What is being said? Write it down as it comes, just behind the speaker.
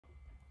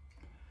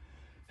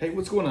Hey,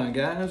 what's going on,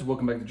 guys?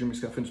 Welcome back to the Jimmy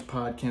Scott Fitness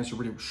Podcast, a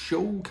radio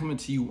show coming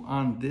to you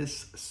on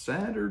this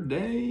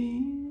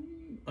Saturday,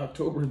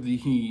 October. I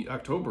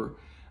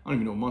don't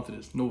even know what month it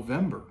is.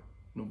 November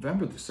the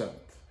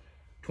 7th,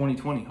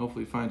 2020.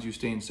 Hopefully it finds you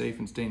staying safe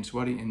and staying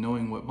sweaty and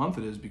knowing what month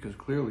it is, because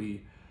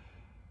clearly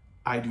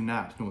I do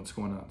not know what's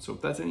going on. So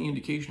if that's any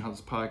indication how this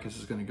podcast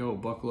is going to go,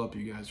 buckle up,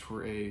 you guys,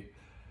 for a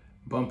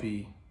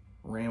bumpy,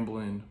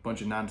 rambling,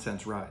 bunch of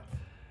nonsense ride.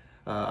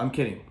 I'm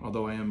kidding,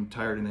 although I am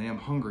tired and I am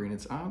hungry, and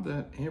it's odd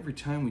that every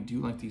time we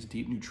do like these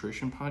deep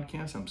nutrition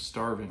podcasts, I'm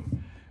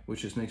starving,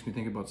 which just makes me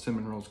think about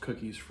cinnamon rolls,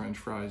 cookies, french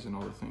fries, and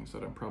other things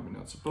that I'm probably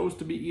not supposed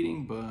to be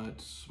eating,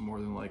 but more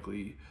than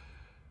likely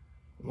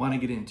want to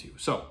get into.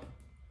 So,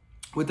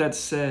 with that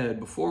said,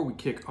 before we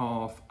kick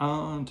off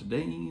on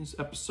today's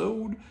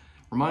episode,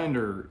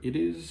 reminder, it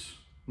is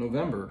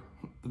November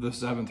the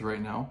 7th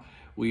right now.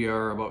 We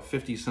are about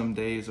 50 some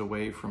days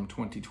away from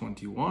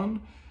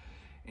 2021.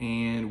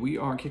 And we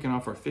are kicking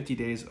off our 50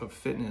 Days of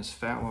Fitness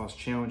Fat Loss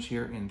Challenge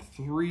here in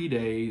 3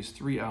 days,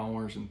 3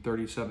 hours and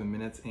 37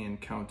 minutes and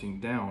counting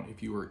down.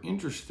 If you are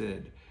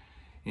interested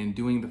in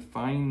doing the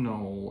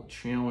final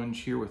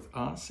challenge here with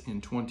us in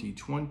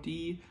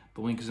 2020,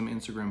 the link is in my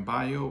Instagram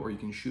bio, or you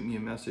can shoot me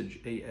a message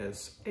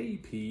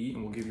ASAP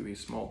and we'll give you a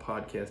small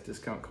podcast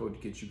discount code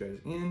to get you guys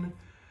in.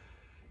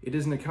 It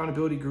is an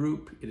accountability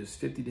group. It is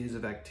 50 days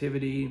of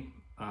activity.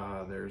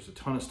 There's a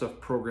ton of stuff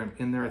programmed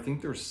in there. I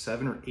think there's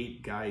 7 or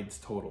 8 guides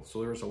total.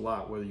 So there's a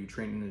lot, whether you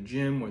train in a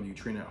gym, whether you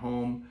train at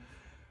home.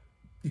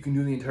 You can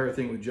do the entire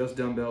thing with just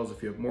dumbbells.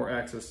 If you have more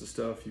access to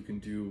stuff, you can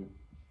do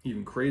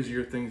even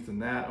crazier things than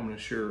that. I'm going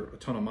to share a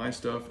ton of my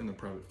stuff in the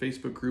private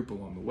Facebook group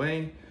along the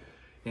way.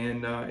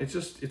 And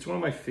it's one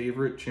of my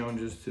favorite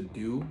challenges to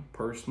do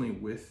personally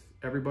with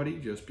everybody,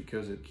 just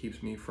because it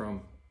keeps me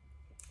from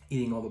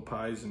eating all the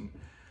pies and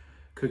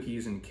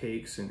cookies and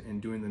cakes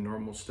and doing the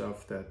normal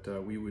stuff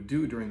that we would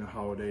do during the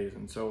holidays.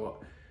 And so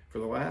for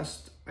the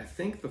last, I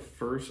don't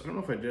know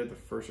if I did it the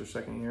first or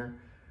second year.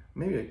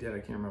 Maybe I did, I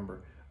can't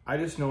remember. I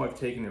just know I've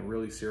taken it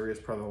really serious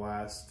probably the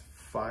last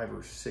 5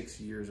 or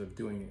 6 years of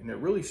doing it. And it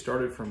really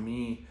started from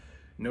me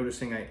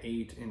noticing I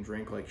ate and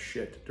drank like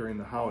shit during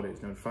the holidays.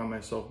 And I'd find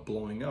myself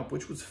blowing up,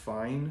 which was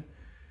fine,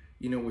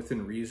 you know,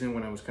 within reason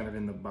when I was kind of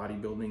in the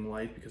bodybuilding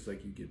life, because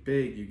like you get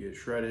big, you get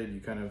shredded, you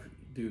kind of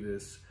do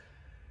this,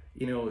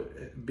 you know,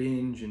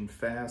 binge and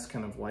fast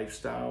kind of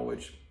lifestyle,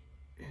 which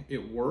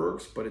it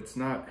works, but it's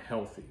not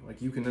healthy.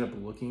 Like you can end up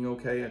looking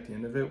okay at the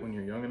end of it when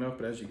you're young enough,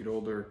 but as you get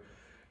older,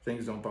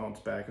 things don't bounce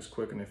back as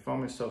quick. And I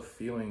found myself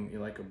feeling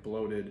like a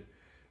bloated,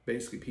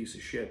 basically piece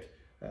of shit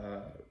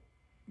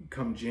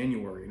come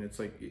January. And it's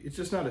like, it's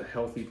just not a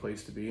healthy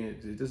place to be.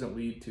 It doesn't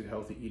lead to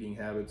healthy eating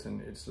habits,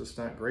 and it's just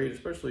not great,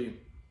 especially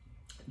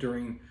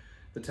during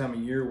the time of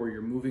year where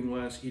you're moving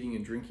less, eating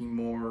and drinking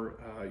more,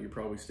 you're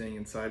probably staying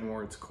inside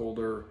more, it's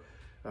colder,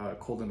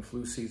 cold and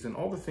flu season.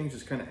 All the things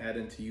just kind of add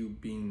into you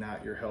being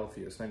not your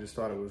healthiest. And I just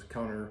thought it was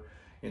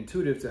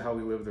counterintuitive to how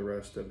we live the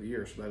rest of the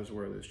year. So that is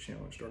where this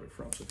challenge started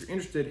from. So if you're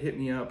interested, hit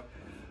me up.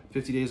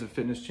 50 Days of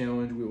Fitness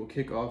Challenge. We will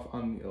kick off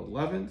on the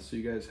 11th. So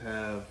you guys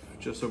have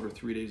just over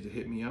 3 days to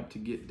hit me up to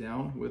get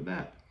down with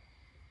that.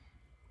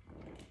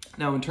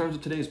 Now, in terms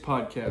of today's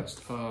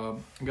podcast,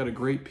 I got a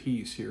great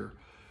piece here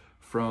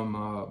from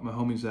my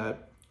homies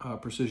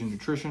at Precision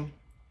Nutrition.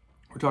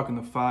 We're talking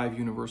the 5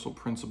 universal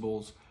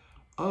principles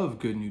of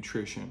good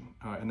nutrition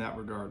in that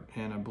regard.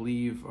 And I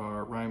believe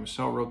Ryan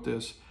Michelle wrote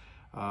this,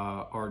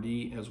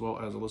 RD, as well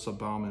as Alyssa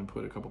Bauman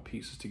put a couple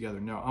pieces together.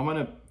 Now, I'm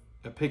going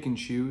to pick and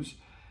choose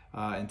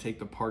and take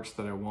the parts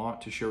that I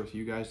want to share with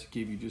you guys to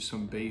give you just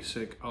some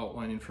basic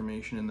outline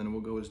information, and then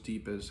we'll go as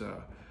deep as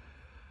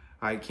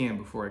I can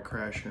before I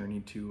crash here and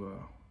need to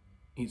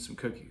eat some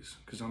cookies,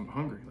 because I'm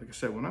hungry. Like I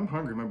said, when I'm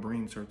hungry, my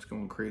brain starts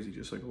going crazy,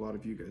 just like a lot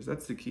of you guys.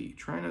 That's the key.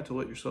 Try not to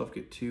let yourself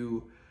get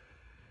too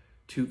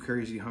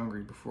crazy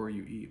hungry before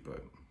you eat,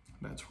 but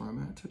that's where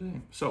I'm at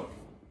today. So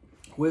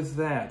with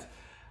that,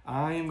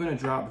 I am going to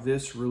drop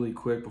this really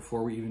quick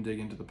before we even dig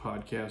into the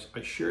podcast.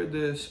 I shared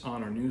this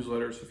on our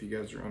newsletter, so if you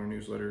guys are on our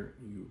newsletter,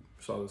 you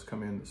saw this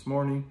come in this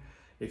morning.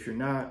 If you're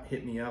not,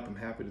 hit me up. I'm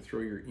happy to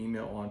throw your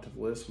email onto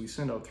the list. We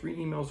send out 3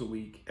 emails a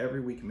week, every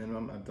week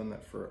minimum. I've done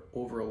that for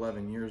over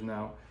 11 years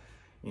now.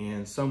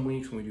 And some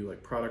weeks when we do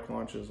like product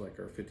launches, like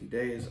our 50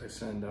 days, I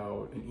send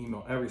out an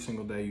email every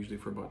single day, usually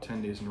for about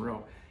 10 days in a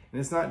row.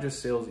 And it's not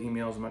just sales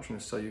emails. I'm not trying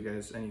to sell you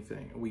guys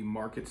anything. We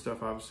market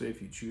stuff, obviously.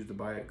 If you choose to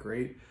buy it,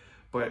 great.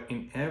 But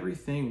in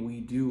everything we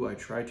do, I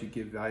try to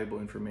give valuable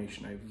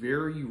information. I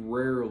very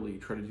rarely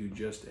try to do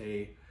just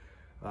a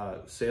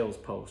sales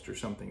post or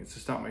something. It's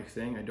just not my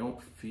thing. I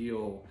don't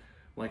feel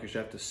like I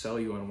should have to sell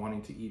you on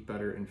wanting to eat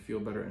better and feel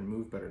better and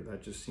move better.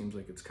 That just seems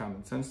like it's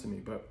common sense to me.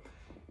 But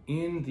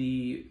in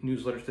the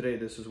newsletter today,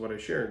 this is what I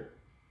shared.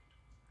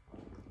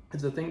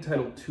 It's a thing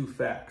titled 2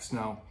 Facts.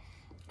 Now,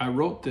 I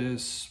wrote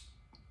this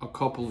a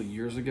couple of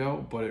years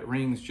ago, but it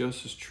rings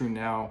just as true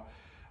now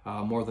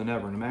more than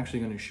ever. And I'm actually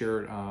going to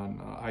share it on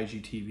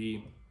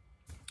IGTV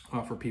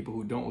for people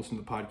who don't listen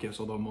to the podcast,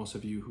 although most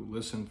of you who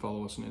listen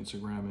follow us on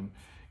Instagram and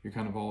you're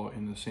kind of all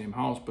in the same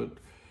house. But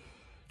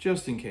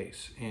just in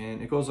case.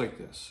 And it goes like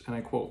this, and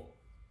I quote,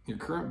 "Your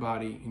current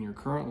body and your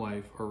current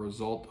life are a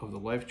result of the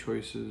life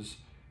choices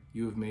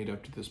you have made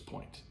up to this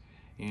point."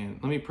 And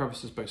let me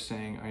preface this by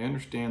saying, I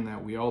understand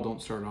that we all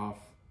don't start off,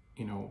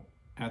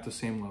 at the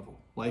same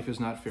level. Life is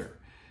not fair.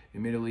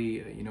 Admittedly,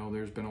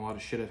 there's been a lot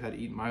of shit I've had to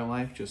eat in my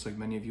life, just like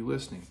many of you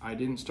listening. I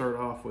didn't start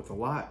off with a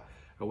lot.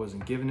 I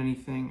wasn't given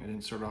anything. I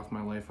didn't start off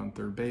my life on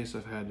third base.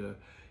 I've had to,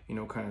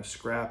 kind of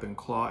scrap and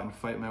claw and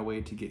fight my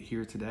way to get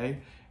here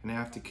today. And I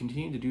have to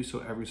continue to do so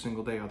every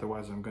single day.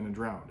 Otherwise, I'm going to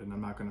drown and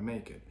I'm not going to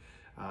make it.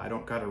 I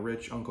don't got a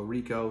rich Uncle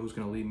Rico who's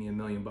going to leave me $1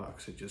 million.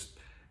 It just,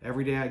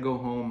 every day I go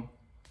home,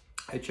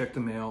 I check the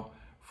mail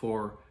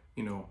for,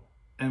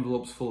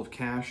 envelopes full of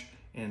cash,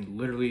 and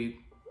literally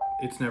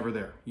it's never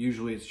there.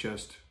 Usually it's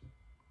just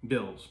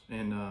bills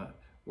and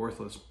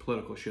worthless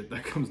political shit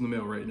that comes in the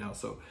mail right now.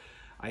 So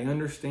I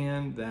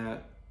understand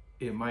that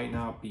it might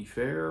not be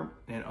fair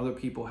and other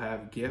people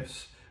have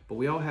gifts, but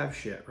we all have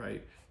shit,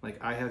 right? Like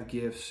I have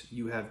gifts,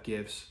 you have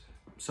gifts.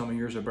 Some of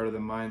yours are better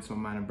than mine, some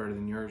of mine are better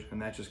than yours,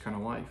 and that's just kind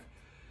of life.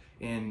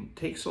 And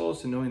take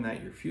solace in knowing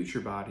that your future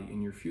body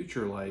and your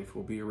future life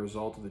will be a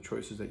result of the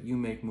choices that you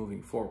make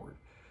moving forward.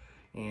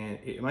 And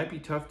it might be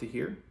tough to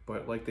hear,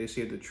 but like they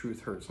say, the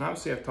truth hurts. And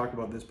obviously I've talked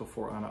about this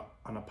before on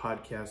a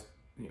podcast,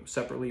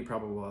 separately,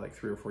 probably like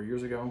 3 or 4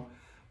 years ago,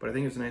 but I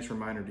think it's a nice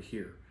reminder to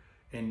hear.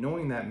 And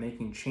knowing that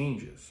making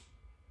changes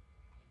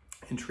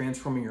and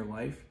transforming your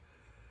life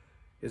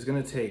is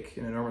going to take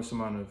an enormous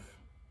amount of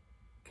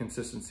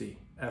consistency,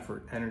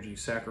 effort, energy,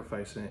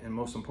 sacrifice, and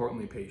most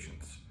importantly,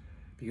 patience.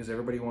 Because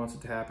everybody wants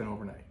it to happen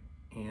overnight.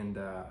 And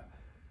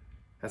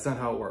that's not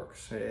how it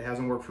works. It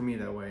hasn't worked for me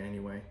that way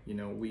anyway.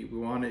 We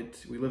want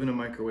it, we live in a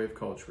microwave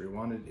culture. We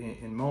want it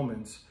in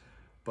moments,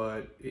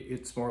 but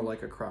it's more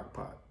like a crock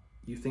pot.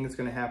 You think it's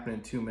gonna happen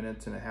in 2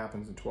 minutes and it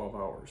happens in 12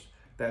 hours.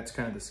 That's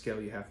kind of the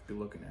scale you have to be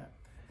looking at.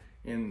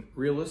 And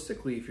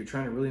realistically, if you're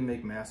trying to really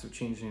make massive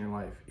change in your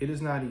life, it is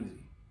not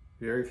easy.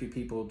 Very few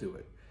people do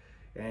it.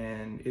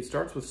 And it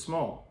starts with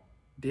small,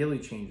 daily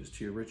changes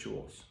to your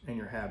rituals and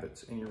your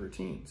habits and your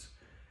routines.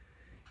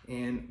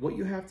 And what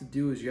you have to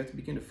do is you have to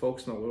begin to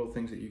focus on the little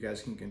things that you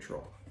guys can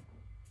control.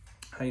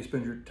 How you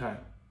spend your time,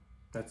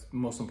 that's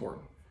most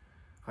important.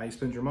 How you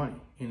spend your money.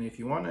 And if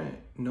you want to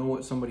know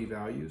what somebody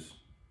values,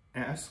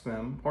 ask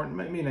them, or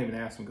maybe not even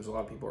ask them because a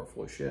lot of people are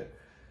full of shit.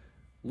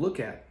 Look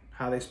at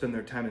how they spend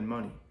their time and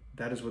money.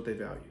 That is what they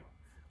value.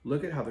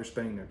 Look at how they're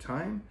spending their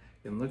time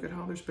and look at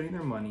how they're spending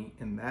their money,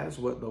 and that is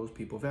what those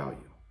people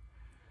value.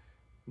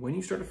 When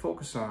you start to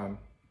focus on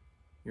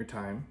your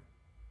time,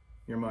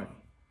 your money,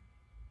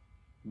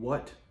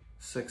 what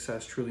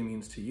success truly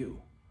means to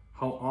you,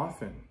 how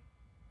often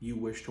you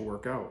wish to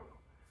work out,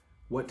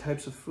 what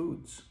types of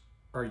foods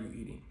are you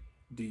eating,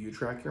 do you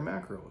track your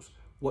macros,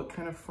 what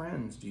kind of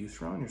friends do you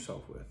surround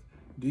yourself with,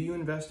 do you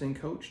invest in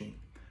coaching,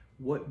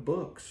 what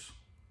books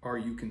are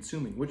you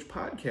consuming, which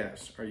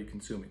podcasts are you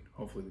consuming,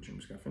 hopefully the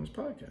Jimmy Scott Fitness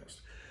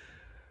podcast,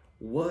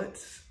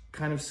 what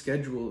kind of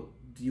schedule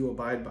do you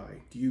abide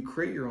by, do you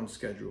create your own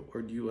schedule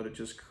or do you let it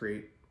just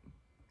create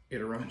it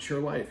around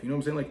your life? You know what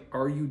I'm saying? Like,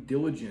 are you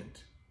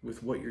diligent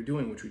with what you're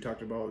doing, which we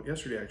talked about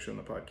yesterday actually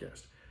on the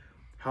podcast?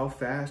 How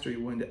fast are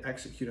you willing to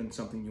execute on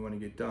something you want to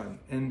get done?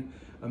 And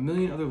a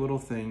million other little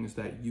things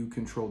that you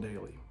control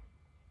daily.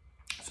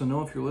 So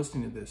know, if you're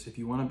listening to this, if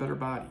you want a better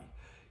body,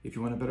 if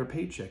you want a better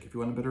paycheck, if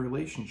you want a better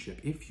relationship,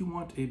 if you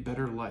want a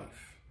better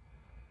life,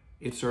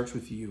 it starts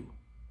with you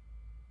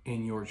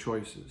and your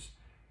choices.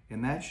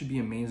 And that should be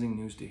amazing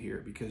news to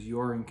hear because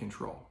you're in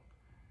control.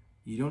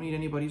 You don't need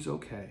anybody's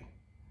okay.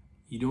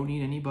 You don't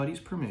need anybody's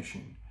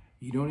permission.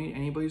 You don't need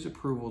anybody's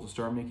approval to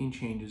start making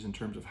changes in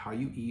terms of how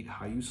you eat,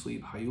 how you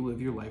sleep, how you live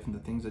your life, and the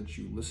things that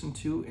you listen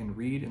to and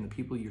read and the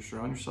people you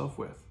surround yourself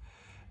with.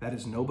 That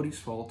is nobody's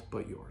fault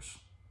but yours,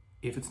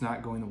 if it's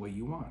not going the way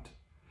you want.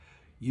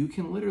 You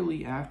can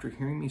literally, after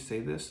hearing me say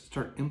this,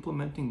 start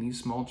implementing these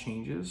small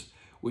changes,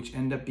 which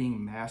end up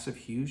being massive,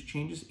 huge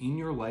changes in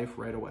your life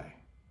right away.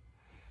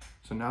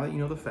 So now that you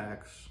know the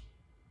facts,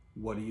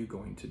 what are you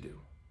going to do?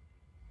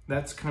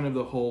 That's kind of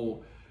the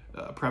whole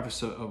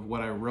preface of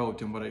what I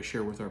wrote and what I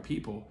share with our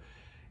people.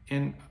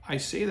 And I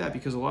say that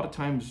because a lot of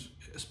times,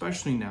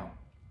 especially now,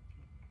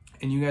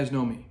 and you guys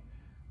know me,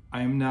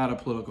 I am not a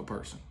political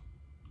person.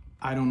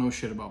 I don't know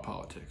shit about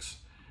politics.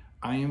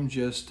 I am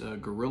just a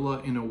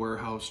gorilla in a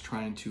warehouse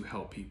trying to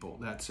help people.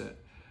 That's it.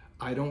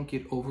 I don't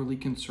get overly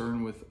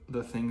concerned with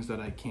the things that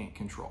I can't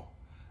control.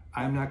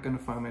 I'm not going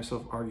to find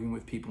myself arguing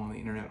with people on the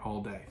internet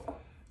all day.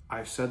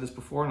 I've said this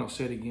before and I'll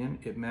say it again.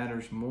 It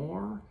matters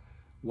more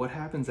what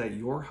happens at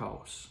your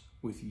house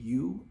with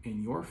you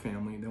and your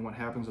family than what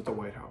happens at the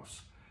White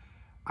House.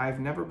 I've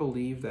never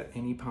believed that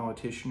any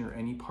politician or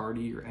any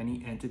party or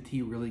any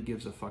entity really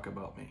gives a fuck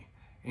about me.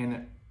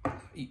 And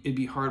it'd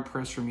be hard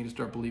pressed for me to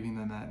start believing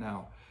in that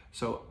now.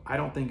 So I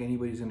don't think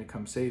anybody's going to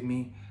come save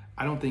me.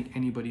 I don't think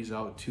anybody's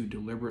out to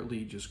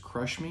deliberately just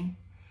crush me.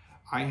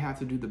 I have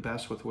to do the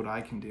best with what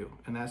I can do.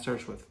 And that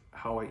starts with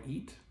how I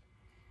eat,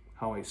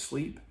 how I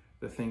sleep,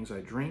 the things I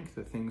drink,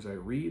 the things I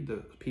read,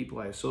 the people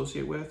I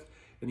associate with,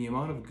 and the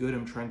amount of good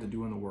I'm trying to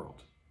do in the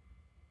world.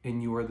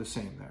 and you are the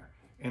same there.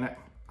 And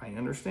I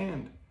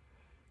understand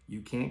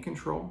you can't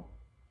control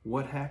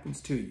what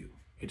happens to you.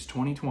 It's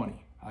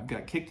 2020. I've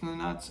got kicked in the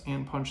nuts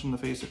and punched in the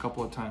face a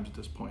couple of times at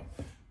this point,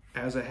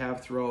 as I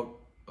have throughout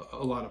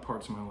a lot of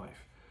parts of my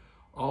life.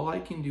 All I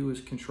can do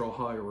is control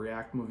how I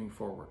react moving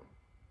forward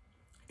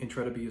and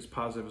try to be as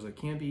positive as I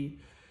can be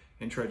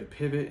and try to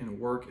pivot and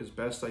work as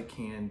best I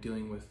can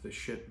dealing with the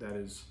shit that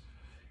is,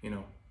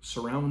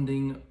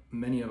 surrounding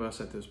many of us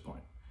at this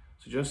point.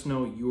 So just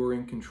know you're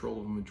in control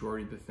of the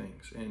majority of the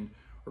things. And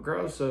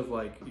regardless of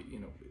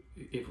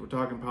if we're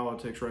talking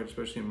politics, right,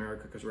 especially in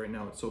America, because right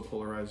now it's so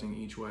polarizing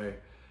each way,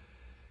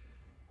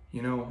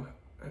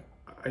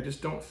 I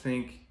just don't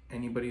think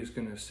anybody is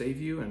going to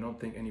save you. And I don't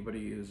think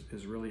anybody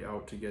is really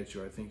out to get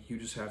you. I think you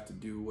just have to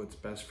do what's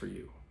best for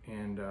you.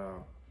 And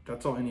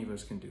that's all any of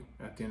us can do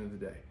at the end of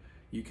the day.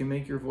 You can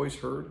make your voice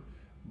heard,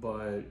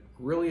 but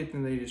really at the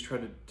end of the day, just try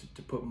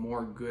to put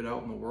more good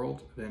out in the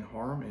world than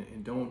harm,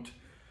 and don't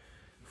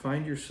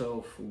find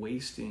yourself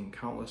wasting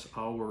countless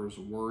hours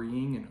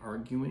worrying and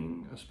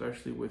arguing,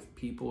 especially with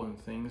people and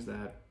things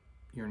that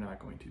you're not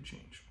going to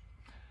change.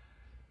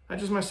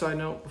 That's just my side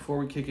note before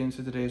we kick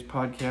into today's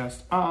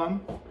podcast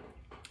on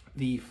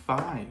the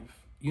 5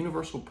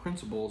 universal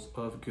principles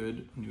of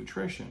good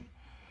nutrition.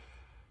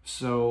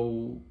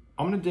 So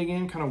I'm going to dig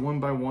in kind of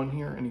one by one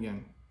here. And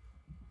again,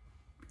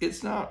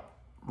 it's not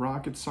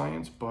rocket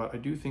science, but I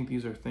do think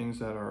these are things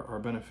that are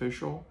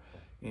beneficial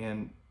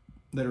and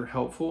that are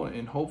helpful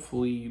and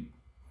hopefully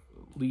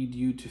lead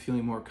you to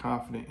feeling more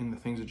confident in the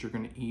things that you're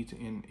going to eat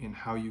and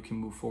how you can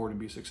move forward and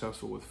be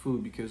successful with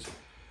food. Because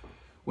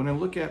when I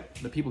look at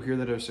the people here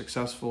that are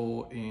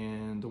successful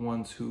and the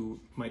ones who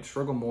might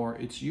struggle more,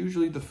 it's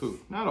usually the food.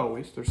 Not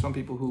always. There's some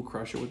people who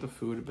crush it with the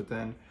food, but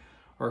then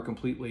are a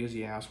complete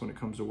lazy ass when it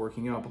comes to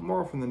working out. But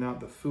more often than not,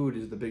 the food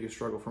is the biggest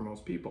struggle for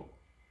most people.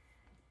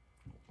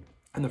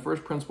 And the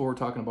first principle we're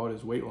talking about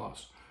is weight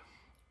loss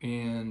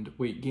and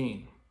weight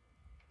gain.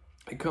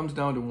 It comes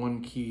down to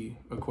one key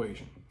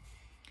equation.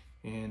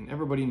 And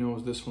everybody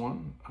knows this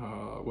one,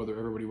 whether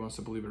everybody wants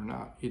to believe it or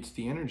not. It's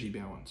the energy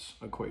balance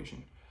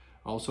equation,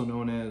 also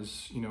known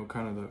as,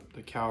 kind of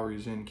the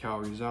calories in,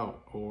 calories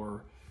out,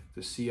 or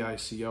the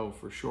CICO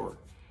for short.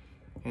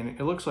 And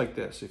it looks like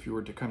this, if you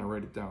were to kind of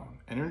write it down.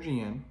 Energy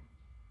in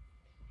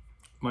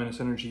minus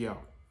energy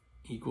out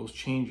equals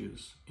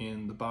changes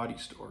in the body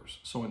stores.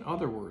 So in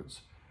other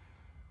words,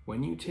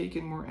 when you take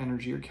in more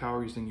energy or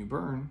calories than you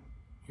burn,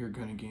 you're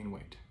going to gain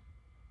weight.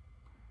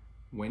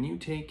 When you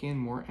take in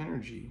more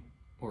energy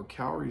or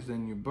calories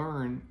than you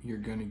burn, you're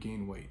going to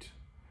gain weight.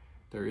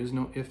 There is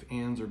no ifs,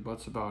 ands, or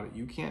buts about it.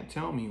 You can't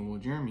tell me, well,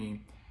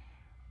 Jeremy,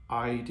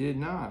 I did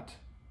not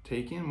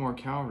take in more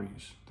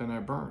calories than I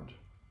burned,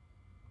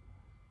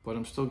 but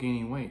I'm still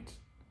gaining weight.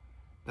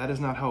 That is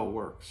not how it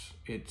works.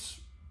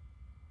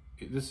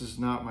 This is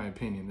not my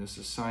opinion. This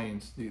is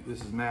science.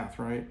 This is math,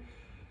 right?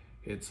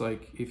 It's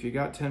like if you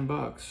got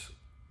 $10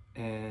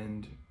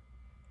 and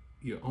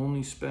you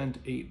only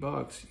spent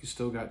 $8, you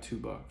still got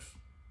 $2.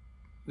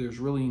 There's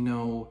really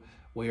no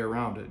way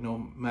around it,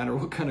 no matter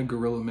what kind of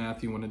guerrilla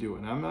math you want to do.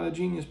 And I'm not a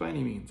genius by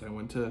any means. I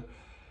went to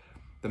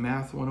the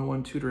Math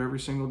 101 tutor every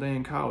single day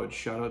in college.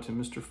 Shout out to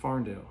Mr.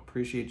 Farndale.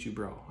 Appreciate you,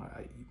 bro.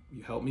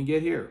 You helped me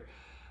get here.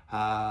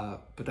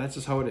 But that's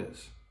just how it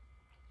is.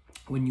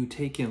 When you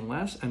take in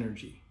less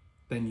energy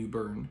than you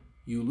burn,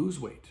 you lose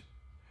weight.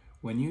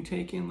 When you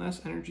take in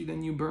less energy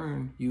than you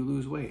burn, you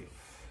lose weight.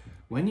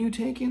 When you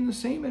take in the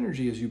same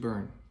energy as you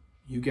burn,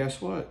 you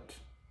guess what?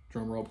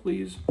 Drum roll,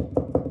 please.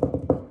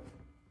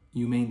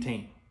 You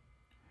maintain.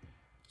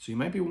 So you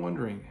might be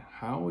wondering,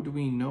 how do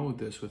we know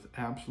this with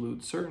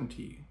absolute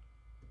certainty?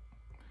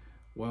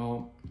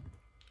 Well,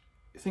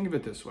 think of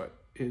it this way.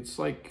 It's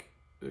like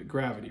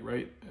gravity,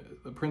 right?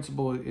 The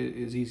principle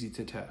is easy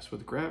to test.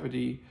 With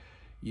gravity,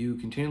 you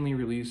continually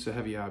release a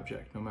heavy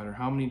object. No matter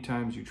how many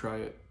times you try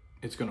it,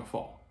 it's going to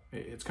fall.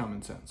 It's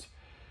common sense.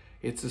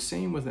 It's the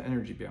same with the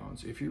energy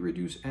balance. If you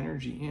reduce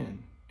energy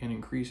in and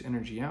increase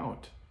energy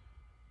out,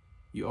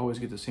 you always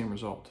get the same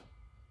result.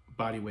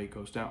 Body weight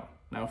goes down.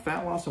 Now,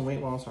 fat loss and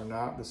weight loss are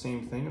not the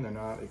same thing, and they're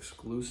not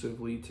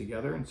exclusively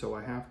together. And so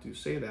I have to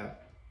say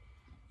that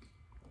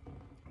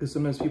because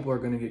sometimes people are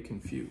going to get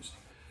confused.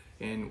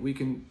 And we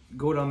can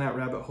go down that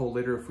rabbit hole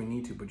later if we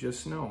need to, but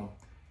just know,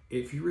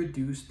 if you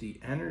reduce the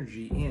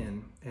energy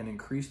in and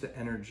increase the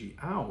energy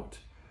out,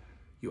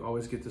 you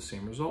always get the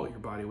same result. Your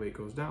body weight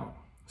goes down.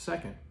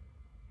 Second,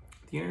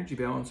 the energy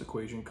balance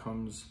equation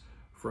comes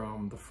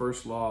from the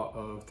first law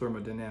of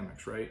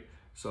thermodynamics, right?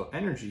 So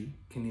energy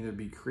can either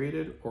be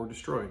created or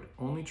destroyed,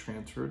 only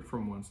transferred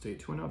from one state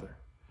to another.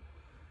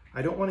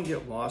 I don't want to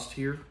get lost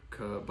here,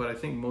 but I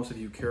think most of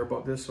you care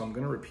about this, so I'm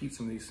going to repeat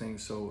some of these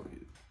things so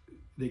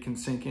they can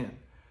sink in.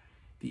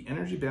 The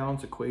energy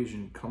balance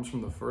equation comes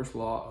from the first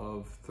law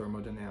of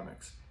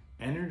thermodynamics.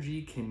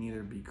 Energy can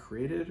neither be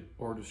created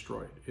or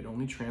destroyed. It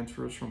only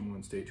transfers from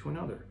one state to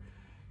another.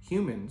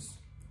 Humans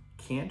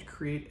can't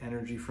create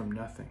energy from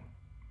nothing.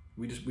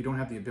 We don't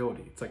have the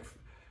ability. It's like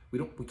we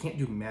can't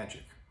do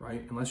magic,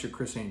 right? Unless you're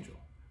Chris Angel,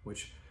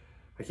 which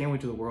I can't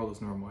wait till the world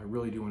is normal. I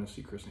really do want to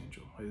see Chris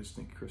Angel. I just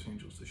think Chris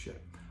Angel's the shit.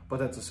 But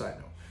that's a side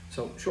note.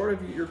 So short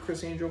of your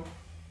Chris Angel,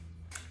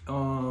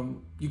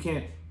 you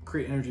can't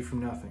create energy from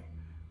nothing.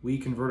 We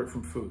convert it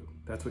from food.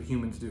 That's what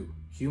humans do.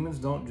 Humans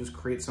don't just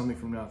create something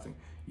from nothing.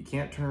 You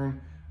can't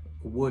turn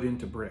wood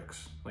into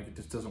bricks. Like, it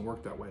just doesn't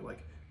work that way.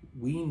 Like,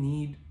 we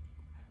need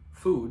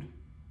food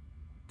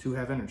to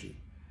have energy.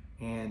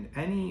 And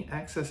any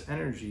excess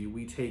energy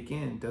we take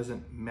in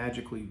doesn't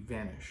magically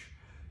vanish.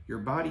 Your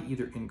body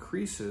either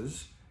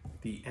increases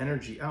the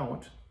energy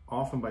out,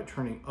 often by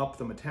turning up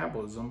the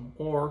metabolism,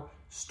 or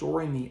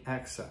storing the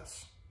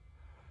excess.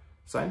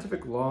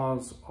 Scientific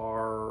laws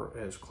are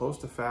as close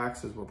to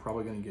facts as we're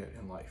probably going to get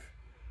in life.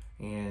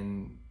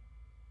 And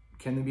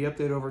can they be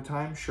updated over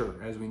time?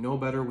 Sure. As we know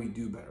better, we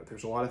do better.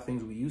 There's a lot of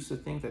things we used to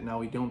think that now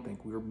we don't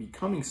think. We're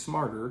becoming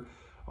smarter,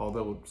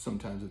 although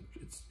sometimes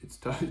it's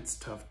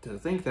tough to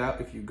think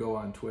that if you go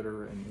on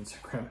Twitter and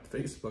Instagram and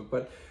Facebook,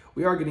 but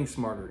we are getting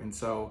smarter. And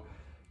so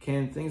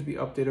can things be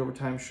updated over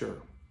time? Sure.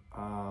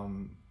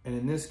 And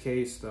in this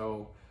case,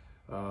 though,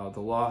 the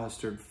law has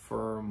stood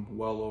firm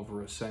well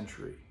over a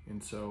century.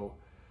 And so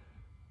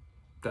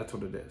that's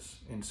what it is.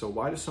 And so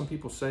why do some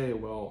people say,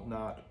 well,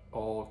 not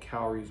all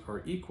calories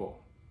are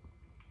equal?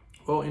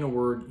 Well, in a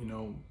word,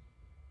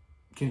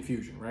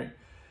 confusion, right?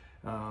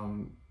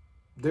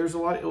 There's a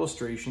lot of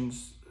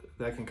illustrations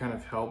that can kind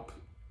of help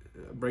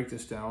break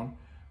this down,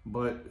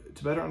 but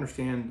to better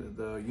understand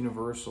the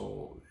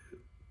universal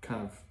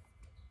kind of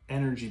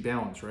energy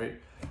balance, right?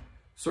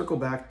 Circle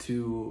back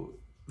to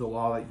the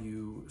law that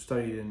you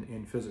studied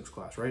in physics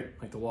class, right?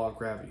 Like the law of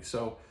gravity.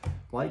 So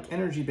like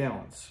energy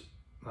balance,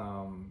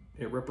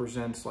 it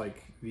represents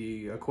like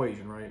the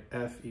equation, right?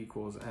 F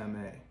equals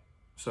ma.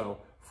 So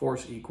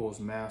force equals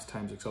mass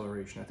times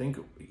acceleration. I think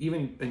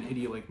even an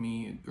idiot like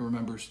me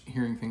remembers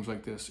hearing things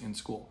like this in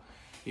school,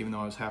 even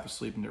though I was half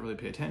asleep and didn't really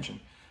pay attention.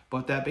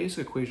 But that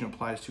basic equation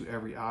applies to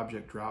every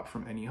object dropped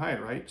from any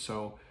height, right?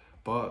 So,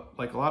 but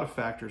like a lot of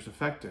factors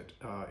affect it.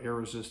 Air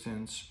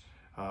resistance,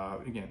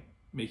 again,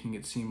 making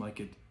it seem like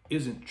it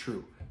isn't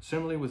true.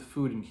 Similarly with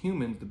food and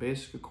humans, the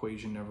basic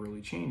equation never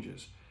really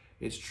changes.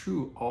 It's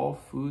true all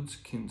foods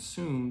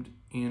consumed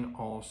in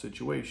all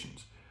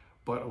situations,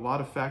 but a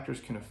lot of factors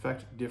can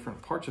affect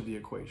different parts of the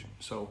equation.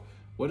 So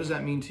what does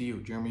that mean to you?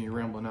 Jeremy, you're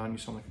rambling on, you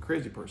sound like a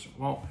crazy person.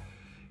 Well,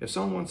 if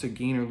someone wants to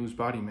gain or lose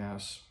body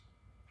mass,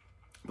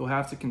 they'll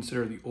have to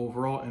consider the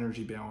overall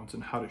energy balance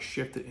and how to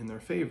shift it in their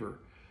favor.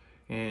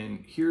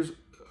 And here's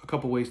a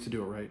couple ways to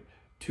do it, right?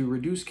 To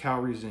reduce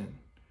calories in,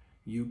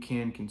 you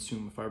can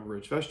consume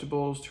fiber-rich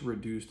vegetables to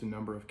reduce the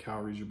number of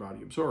calories your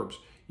body absorbs.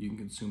 You can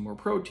consume more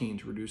protein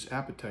to reduce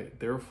appetite,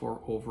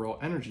 therefore overall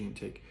energy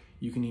intake.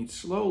 You can eat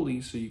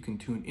slowly so you can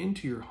tune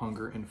into your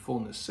hunger and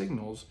fullness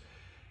signals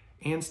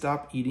and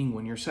stop eating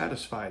when you're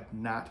satisfied,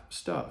 not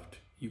stuffed.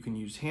 You can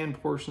use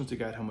hand portions to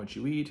guide how much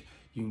you eat.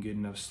 You can get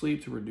enough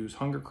sleep to reduce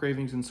hunger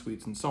cravings and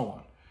sweets and so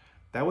on.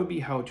 That would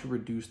be how to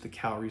reduce the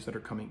calories that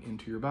are coming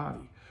into your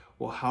body.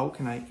 Well, how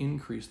can I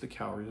increase the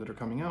calories that are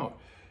coming out?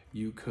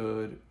 You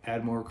could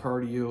add more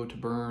cardio to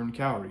burn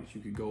calories.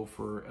 You could go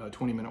for a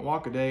 20-minute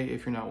walk a day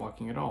if you're not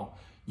walking at all.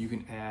 You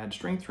can add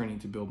strength training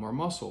to build more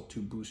muscle,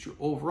 to boost your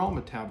overall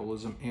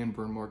metabolism and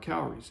burn more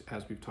calories.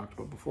 As we've talked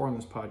about before on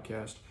this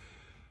podcast,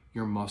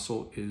 your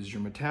muscle is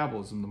your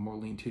metabolism. The more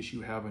lean tissue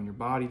you have on your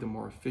body, the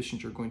more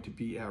efficient you're going to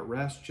be at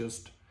rest,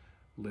 just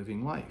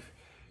living life.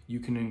 You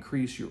can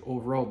increase your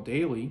overall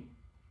daily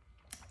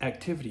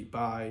activity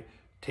by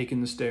taking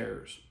the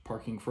stairs,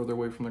 parking further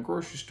away from the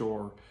grocery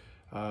store,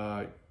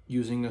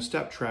 using a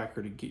step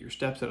tracker to get your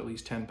steps at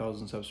least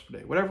 10,000 steps per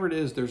day. Whatever it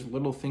is, there's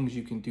little things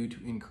you can do to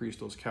increase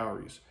those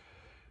calories.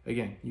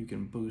 Again, you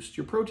can boost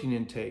your protein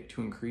intake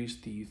to increase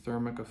the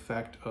thermic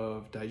effect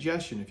of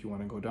digestion if you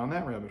want to go down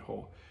that rabbit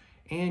hole.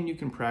 And you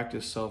can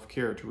practice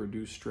self-care to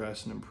reduce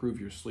stress and improve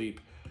your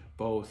sleep,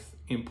 both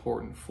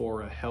important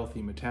for a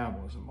healthy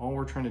metabolism. All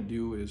we're trying to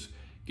do is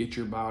get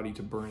your body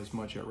to burn as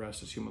much at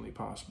rest as humanly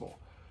possible.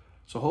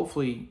 So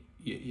hopefully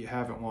you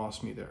haven't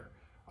lost me there.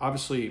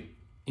 Obviously,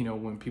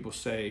 when people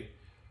say,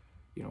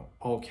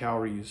 all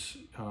calories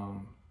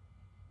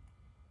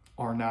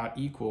are not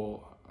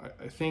equal,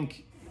 I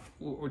think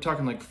we're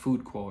talking like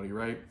food quality,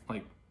 right?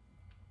 Like,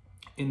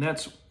 and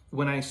that's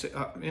when I say,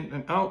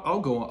 and I'll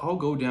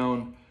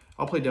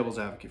play devil's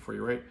advocate for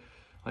you, right?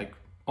 Like,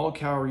 all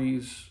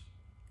calories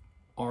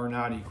are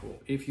not equal.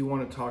 If you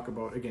want to talk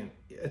about, again,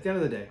 at the end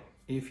of the day,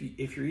 if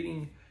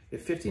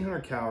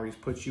 1,500 calories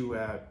puts you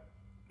at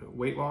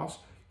weight loss,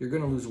 you're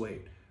going to lose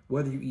weight.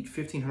 Whether you eat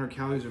 1,500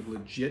 calories of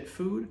legit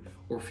food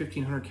or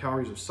 1,500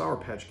 calories of Sour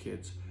Patch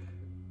Kids,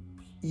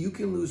 you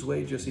can lose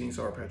weight just eating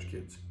Sour Patch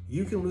Kids.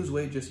 You can lose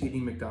weight just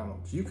eating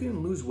McDonald's. You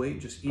can lose weight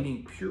just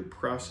eating pure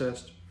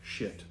processed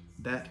shit.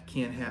 That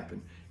can't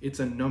happen. It's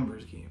a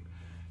numbers game.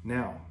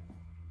 Now,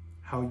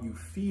 how you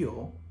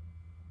feel,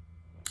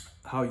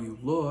 how you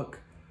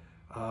look,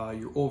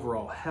 your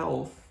overall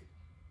health,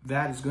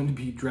 that is going to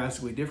be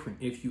drastically different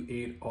if you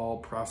ate all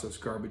processed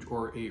garbage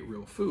or ate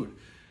real food.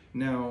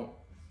 Now,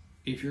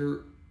 if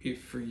you're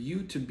if for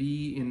you to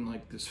be in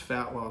like this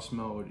fat loss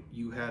mode,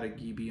 you had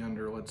to be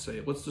under, let's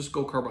just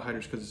go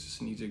carbohydrates because it's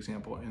just an easy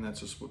example, and that's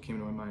just what came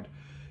to my mind.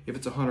 If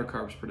it's 100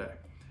 carbs per day,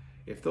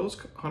 if those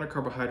 100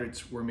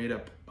 carbohydrates were made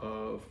up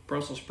of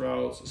Brussels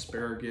sprouts,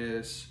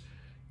 asparagus,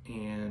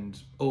 and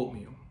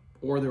oatmeal,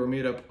 or they were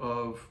made up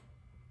of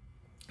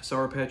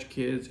Sour Patch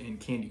Kids and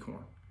candy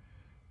corn,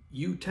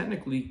 you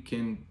technically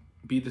can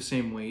be the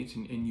same weight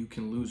and you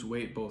can lose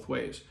weight both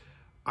ways.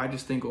 I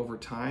just think over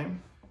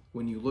time,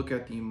 when you look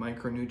at the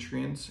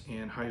micronutrients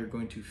and how you're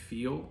going to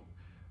feel,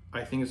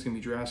 I think it's going to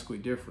be drastically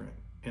different.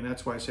 And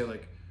that's why I say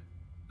like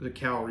the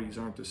calories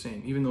aren't the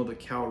same. Even though the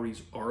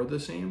calories are the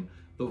same,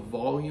 the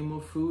volume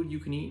of food you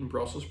can eat in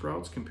Brussels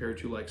sprouts compared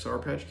to like Sour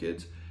Patch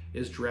Kids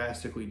is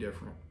drastically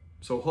different.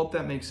 So hope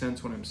that makes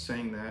sense when I'm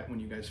saying that, when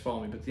you guys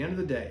follow me. But at the end of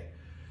the day,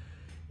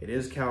 it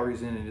is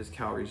calories in, it is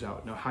calories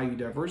out. Now, how you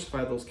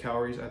diversify those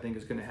calories, I think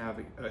is going to have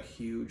a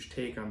huge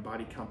take on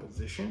body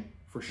composition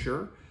for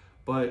sure,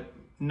 but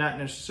not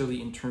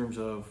necessarily in terms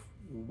of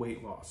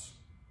weight loss,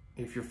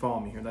 if you're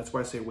following me here. That's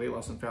why I say weight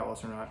loss and fat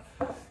loss are not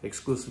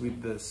exclusively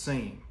the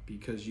same,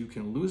 because you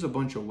can lose a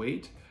bunch of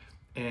weight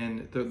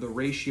and the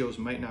ratios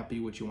might not be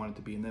what you want it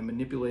to be. And then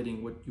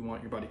manipulating what you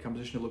want your body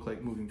composition to look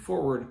like moving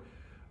forward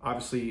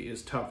obviously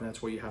is tough, and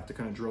that's why you have to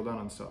kind of drill down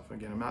on stuff.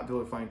 Again, I'm not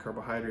vilifying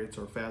carbohydrates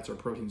or fats or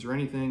proteins or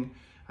anything.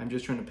 I'm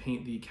just trying to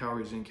paint the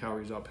calories in,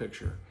 calories out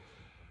picture.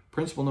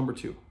 Principle number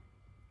 2,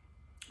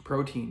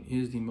 protein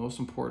is the most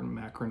important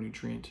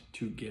macronutrient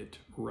to get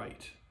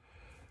right.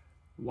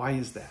 Why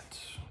is that?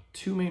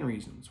 2 main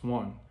reasons.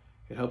 1,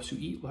 it helps you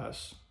eat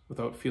less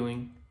without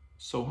feeling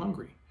so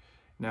hungry.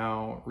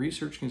 Now,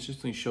 research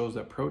consistently shows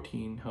that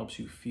protein helps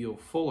you feel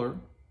fuller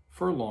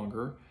for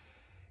longer,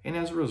 and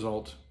as a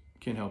result,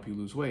 can help you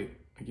lose weight.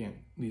 Again,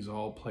 these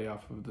all play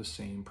off of the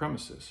same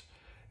premises.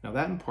 Now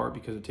that in part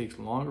because it takes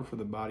longer for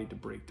the body to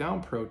break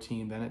down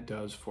protein than it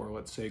does for,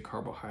 let's say,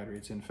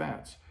 carbohydrates and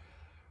fats.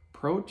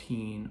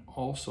 Protein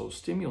also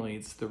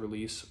stimulates the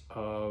release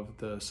of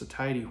the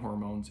satiety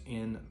hormones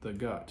in the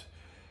gut.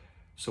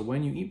 So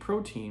when you eat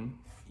protein,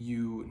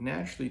 you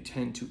naturally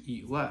tend to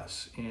eat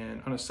less.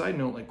 And on a side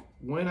note, like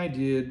when I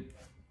did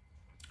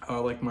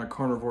like my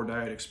carnivore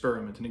diet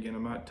experiment, and again,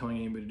 I'm not telling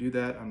anybody to do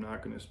that. I'm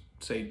not going to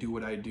say do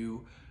what I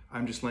do.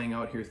 I'm just laying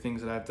out here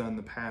things that I've done in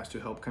the past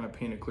to help kind of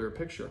paint a clearer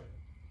picture.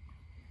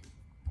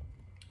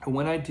 And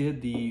when I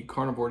did the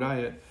carnivore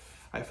diet,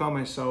 I found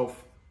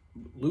myself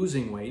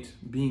losing weight,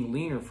 being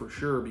leaner for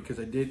sure, because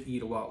I did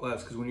eat a lot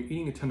less. Because when you're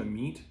eating a ton of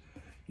meat,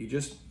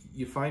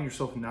 you find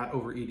yourself not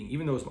overeating.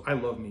 Even though I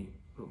love meat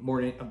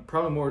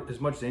probably more as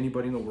much as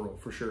anybody in the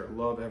world for sure. I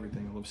love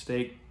everything. I love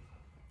steak.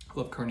 I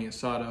love carne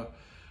asada.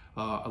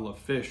 I love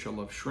fish, I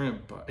love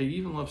shrimp, I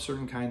even love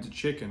certain kinds of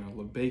chicken, I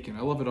love bacon,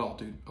 I love it all,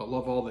 dude. I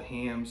love all the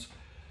hams.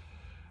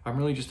 I'm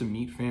really just a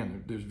meat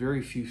fan. There's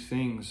very few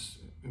things,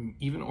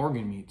 even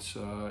organ meats,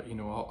 you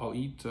know, I'll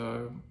eat,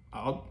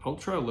 I'll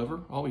try a liver,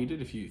 I'll eat it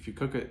if you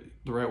cook it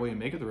the right way and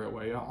make it the right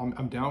way.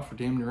 I'm down for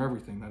damn near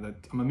everything.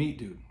 I'm a meat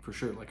dude, for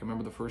sure. Like I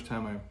remember the first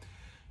time I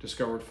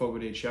discovered fogo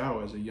de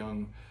chao as a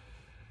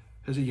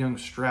young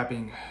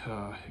strapping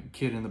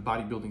kid in the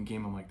bodybuilding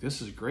game. I'm like,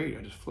 this is great.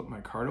 I just flip my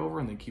cart over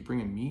and they keep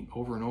bringing meat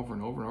over and over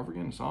and over and over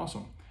again. It's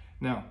awesome.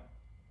 Now,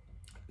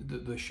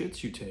 the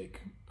shits you take,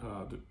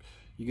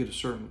 you get a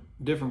certain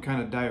different kind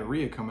of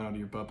diarrhea coming out of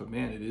your butt, but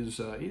man,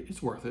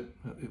 it's worth it,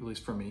 at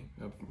least for me.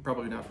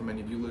 Probably not for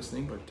many of you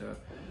listening, but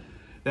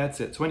that's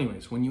it. So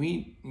anyways, when you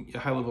eat a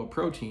high level of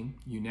protein,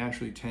 you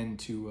naturally tend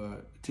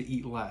to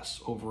eat less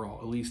overall.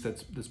 At least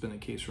that's been the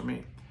case for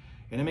me.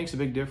 And it makes a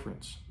big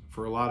difference.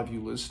 For a lot of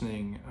you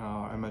listening,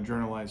 I'm gonna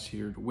generalize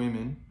here to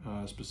women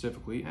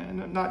specifically,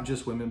 and not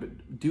just women,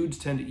 but dudes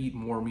tend to eat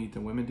more meat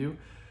than women do.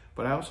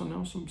 But I also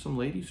know some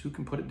ladies who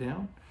can put it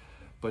down.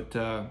 But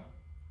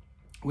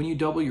when you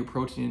double your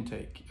protein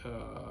intake,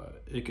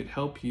 it could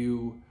help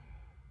you,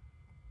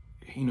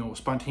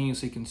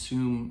 spontaneously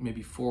consume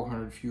maybe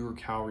 400 fewer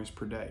calories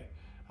per day.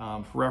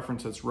 For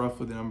reference, that's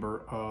roughly the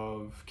number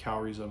of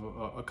calories of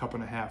a cup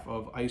and a half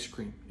of ice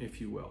cream, if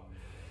you will.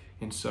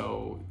 And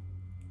so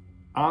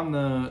on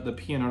the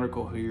PN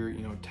article here,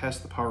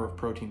 test the power of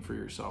protein for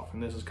yourself.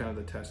 And this is kind of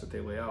the test that they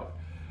lay out.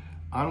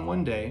 On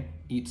one day,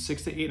 eat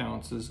 6 to 8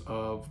 ounces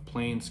of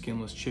plain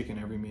skinless chicken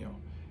every meal,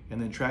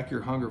 and then track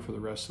your hunger for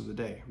the rest of the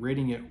day,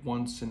 rating it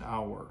once an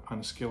hour on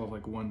a scale of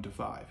like 1 to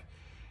 5.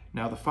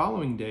 Now the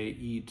following day,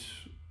 eat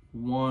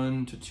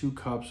 1 to 2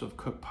 cups of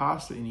cooked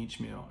pasta in each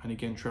meal, and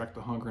again, track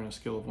the hunger on a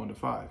scale of 1 to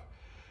 5.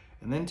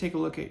 And then take a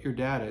look at your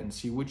data and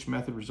see which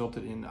method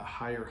resulted in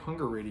higher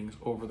hunger ratings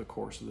over the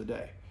course of the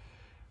day.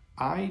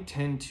 I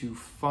tend to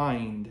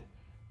find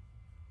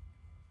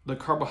the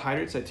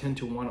carbohydrates I tend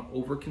to want to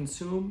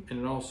overconsume, and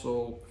it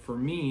also, for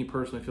me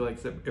personally, I feel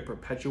like it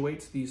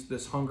perpetuates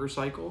this hunger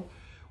cycle,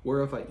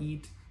 where if I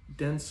eat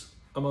dense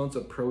amounts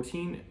of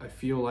protein, I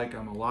feel like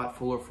I'm a lot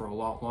fuller for a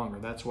lot longer.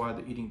 That's why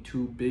the eating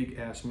 2 big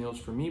ass meals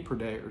for me per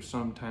day, or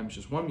sometimes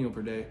just 1 meal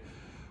per day,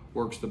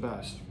 works the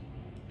best.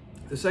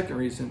 The second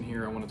reason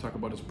here I want to talk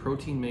about is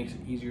protein makes it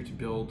easier to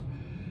build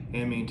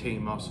and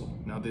maintain muscle.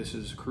 Now this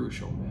is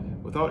crucial.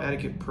 Without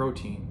adequate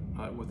protein,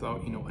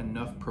 without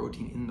enough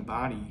protein in the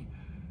body,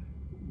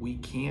 we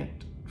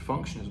can't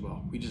function as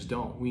well. We just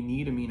don't. We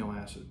need amino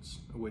acids,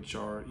 which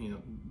are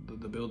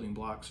the building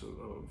blocks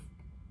of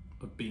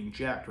being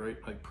jacked, right?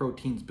 Like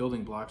protein's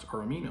building blocks are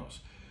aminos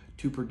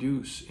to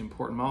produce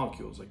important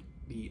molecules like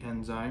the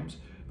enzymes,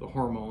 the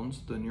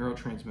hormones, the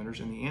neurotransmitters,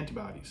 and the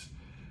antibodies.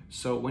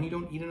 So when you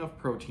don't eat enough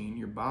protein,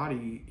 your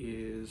body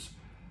is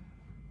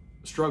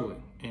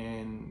struggling,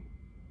 and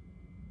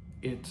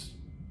it's,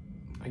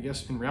 I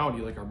guess in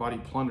reality, like our body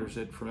plunders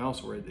it from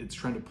elsewhere. It's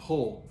trying to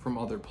pull from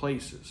other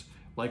places,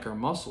 like our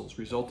muscles,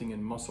 resulting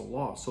in muscle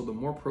loss. So the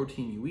more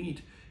protein you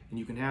eat, and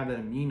you can have that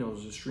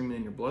aminos just streaming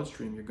in your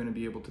bloodstream, you're going to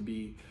be able to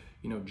be,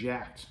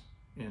 jacked.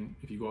 And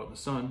if you go out in the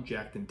sun,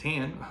 jacked and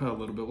tan a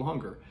little bit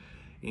longer.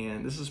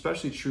 And this is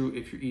especially true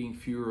if you're eating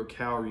fewer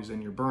calories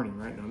than you're burning,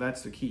 right? Now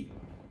that's the key.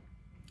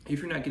 If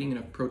you're not getting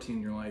enough protein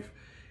in your life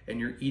and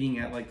you're eating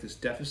at like this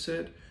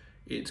deficit,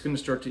 it's going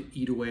to start to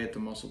eat away at the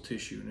muscle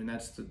tissue. And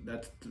that's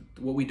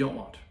what we don't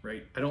want,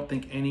 right? I don't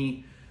think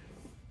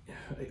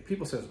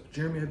people says,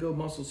 Jeremy, I build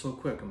muscle so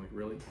quick. I'm like,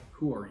 really?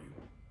 Who are you?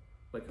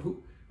 Like,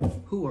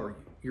 who are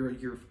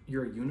you?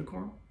 You're a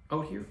unicorn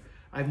out here?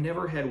 I've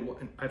never had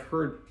one. I've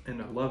heard,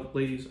 and I love,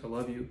 ladies, I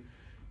love you.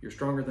 You're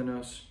stronger than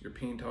us. Your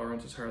pain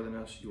tolerance is higher than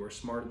us. You are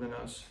smarter than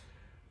us.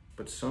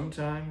 But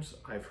sometimes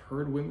I've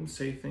heard women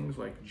say things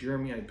like,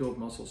 Jeremy, I build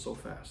muscle so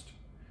fast.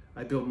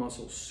 I build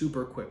muscle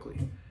super quickly.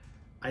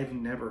 I've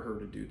never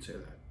heard a dude say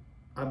that.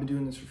 I've been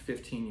doing this for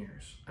 15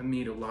 years. I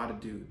meet a lot of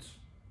dudes.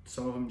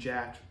 Some of them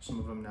jacked, some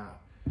of them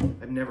not.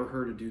 I've never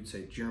heard a dude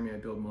say, Jeremy, I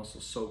build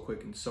muscle so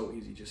quick and so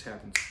easy, just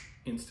happens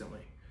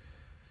instantly.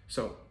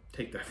 So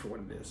take that for what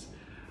it is.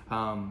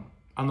 On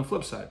the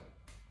flip side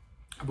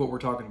of what we're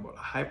talking about, a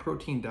high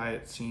protein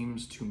diet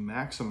seems to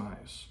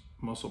maximize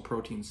muscle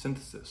protein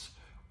synthesis,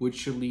 which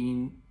should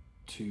lead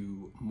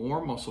to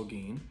more muscle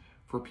gain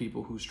for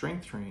people who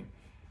strength train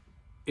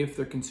if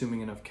they're consuming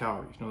enough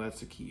calories. Now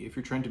that's the key. If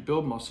you're trying to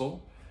build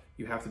muscle,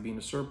 you have to be in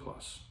a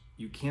surplus.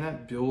 You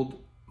cannot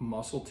build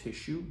muscle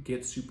tissue,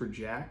 get super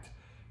jacked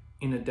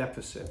in a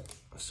deficit.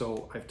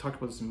 So I've talked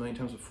about this a million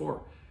times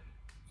before.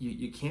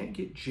 You can't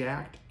get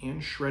jacked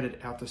and shredded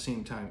at the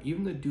same time.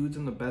 Even the dudes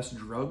on the best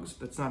drugs,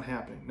 that's not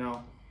happening.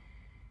 Now,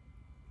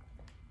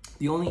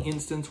 the only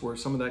instance where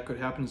some of that could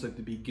happen is like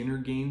the beginner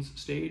gains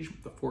stage,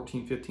 the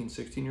 14, 15,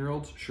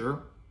 16-year-olds,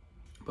 sure.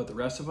 But the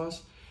rest of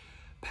us,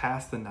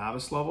 past the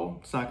novice level,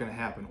 it's not gonna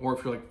happen. Or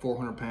if you're like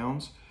 400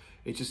 pounds,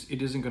 it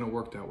isn't gonna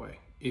work that way.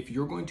 If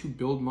you're going to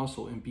build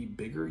muscle and be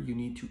bigger, you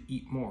need to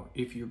eat more.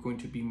 If you're going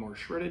to be more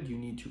shredded, you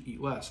need to eat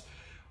less.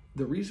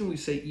 The reason we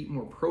say eat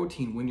more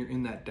protein when you're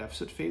in that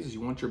deficit phase is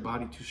you want your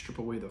body to strip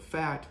away the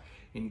fat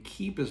and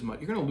keep as much,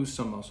 you're gonna lose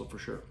some muscle for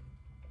sure,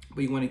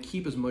 but you wanna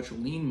keep as much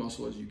lean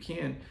muscle as you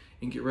can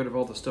and get rid of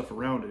all the stuff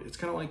around it. It's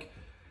kind of like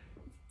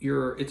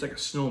it's like a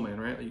snowman,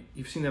 right? Like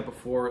you've seen that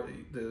before.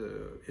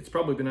 It's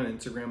probably been on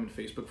Instagram and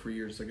Facebook for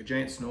years. It's like a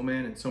giant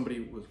snowman and somebody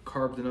was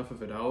carved enough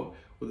of it out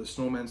where the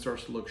snowman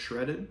starts to look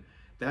shredded.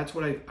 That's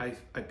what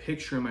I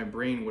picture in my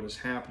brain what is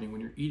happening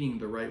when you're eating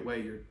the right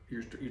way.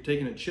 You're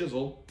taking a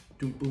chisel,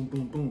 boom, boom,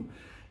 boom, boom,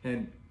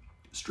 and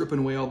stripping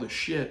away all the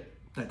shit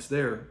that's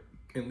there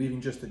and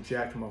leaving just the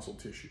jacked muscle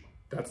tissue.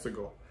 That's the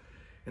goal.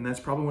 And that's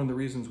probably one of the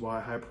reasons why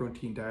high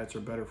protein diets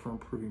are better for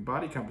improving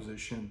body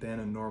composition than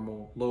a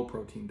normal low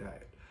protein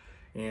diet.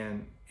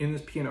 And in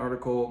this PN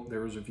article,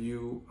 there was a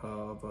review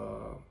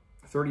of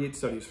 38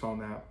 studies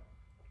found that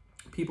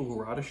people who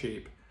are out of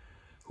shape,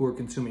 who are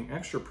consuming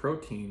extra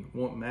protein,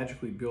 won't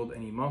magically build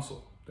any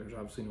muscle. There's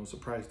obviously no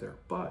surprise there.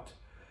 But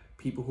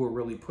people who are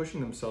really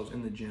pushing themselves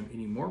in the gym,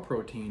 eating more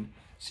protein,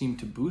 seem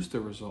to boost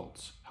their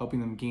results, helping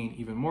them gain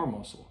even more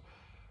muscle.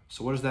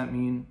 So what does that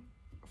mean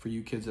for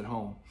you kids at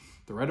home?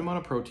 The right amount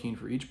of protein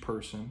for each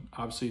person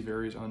obviously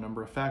varies on a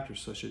number of factors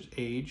such as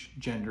age,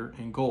 gender,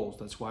 and goals.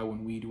 That's why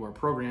when we do our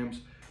programs,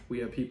 we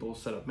have people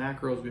set up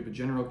macros, we have a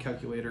general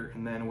calculator,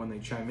 and then when they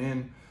chime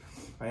in,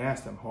 I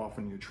ask them, how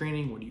often you're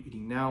training, what are you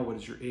eating now, what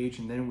is your age,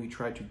 and then we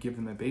try to give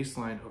them a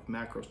baseline of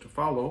macros to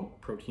follow,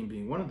 protein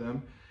being one of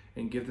them,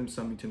 and give them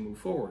something to move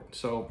forward.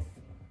 So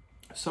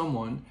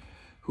someone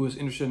who is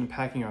interested in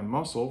packing on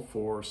muscle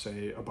for,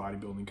 say, a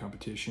bodybuilding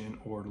competition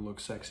or to look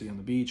sexy on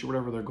the beach or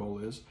whatever their goal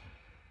is,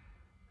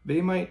 they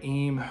might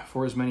aim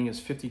for as many as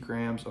 50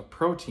 grams of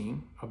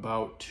protein,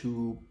 about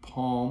 2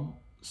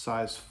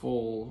 palm-sized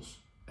fulls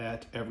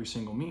at every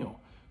single meal.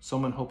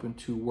 Someone hoping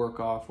to work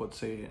off, let's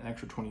say, an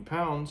extra 20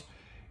 pounds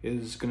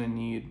is going to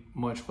need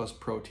much less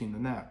protein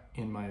than that,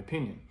 in my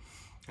opinion.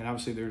 And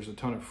obviously, there's a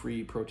ton of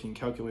free protein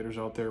calculators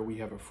out there. We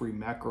have a free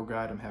macro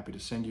guide I'm happy to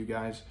send you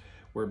guys,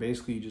 where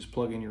basically you just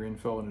plug in your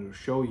info and it'll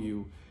show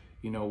you,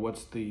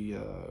 what's the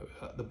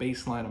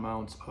baseline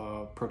amounts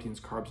of proteins,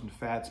 carbs, and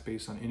fats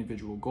based on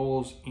individual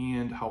goals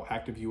and how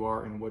active you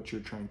are and what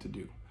you're trying to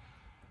do.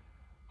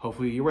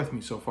 Hopefully you're with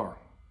me so far.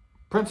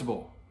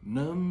 Principle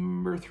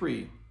number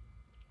 3,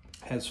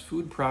 as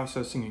food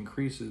processing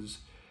increases,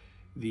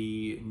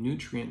 the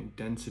nutrient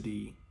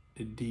density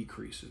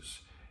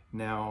decreases.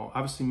 Now,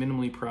 obviously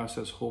minimally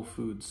processed whole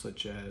foods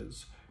such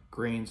as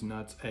Grains,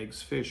 nuts,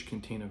 eggs, fish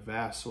contain a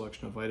vast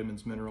selection of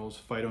vitamins,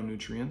 minerals,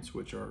 phytonutrients,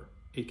 which are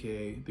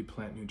aka the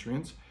plant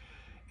nutrients,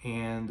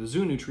 and the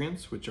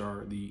zoonutrients, which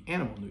are the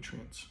animal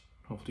nutrients.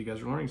 Hopefully you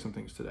guys are learning some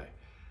things today.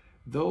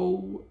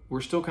 Though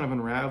we're still kind of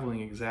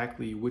unraveling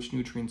exactly which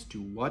nutrients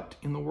do what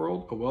in the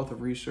world, a wealth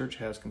of research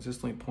has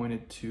consistently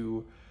pointed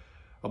to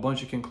a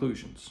bunch of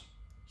conclusions.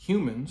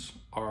 Humans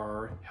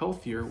are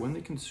healthier when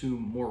they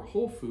consume more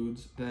whole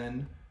foods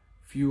than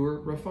fewer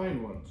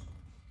refined ones.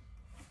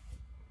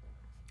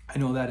 I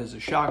know that is a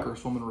shocker,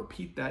 so I'm going to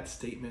repeat that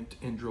statement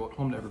and drill it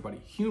home to everybody.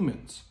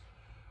 Humans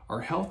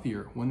are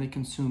healthier when they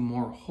consume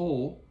more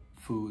whole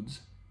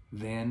foods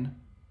than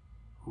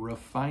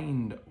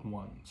refined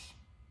ones.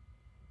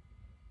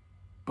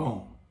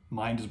 Boom.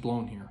 Mind is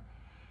blown here.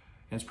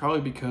 And it's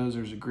probably because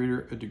there's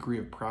a degree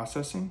of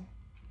processing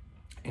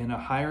and a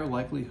higher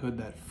likelihood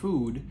that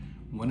food,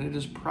 when it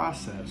is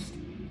processed,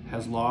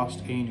 has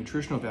lost a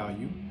nutritional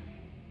value.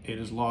 It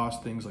has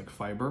lost things like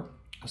fiber,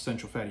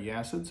 essential fatty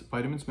acids,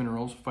 vitamins,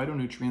 minerals,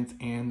 phytonutrients,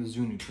 and the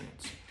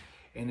zoonutrients.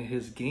 And it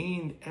has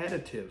gained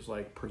additives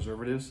like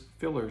preservatives,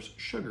 fillers,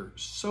 sugar,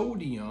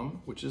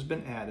 sodium, which has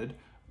been added,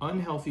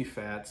 unhealthy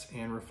fats,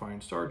 and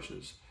refined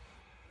starches.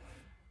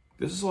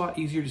 This is a lot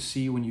easier to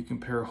see when you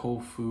compare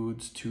whole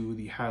foods to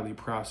the highly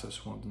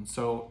processed ones. And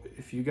so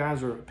if you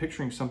guys are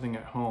picturing something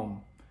at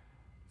home,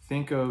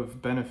 think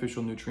of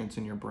beneficial nutrients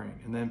in your brain.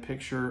 And then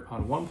picture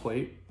on one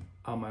plate,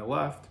 on my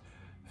left,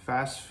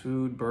 fast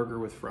food burger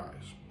with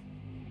fries.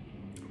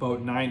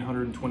 About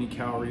 920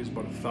 calories,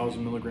 about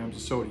 1,000 milligrams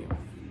of sodium.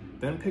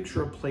 Then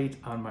picture a plate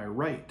on my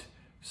right,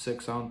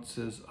 6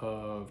 ounces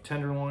of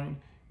tenderloin,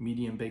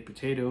 medium baked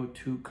potato,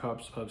 2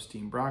 cups of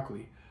steamed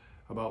broccoli,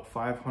 about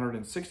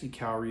 560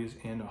 calories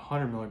and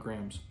 100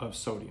 milligrams of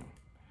sodium.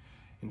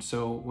 And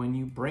so when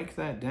you break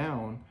that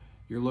down,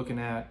 you're looking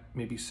at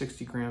maybe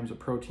 60 grams of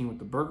protein with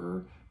the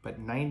burger, but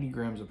 90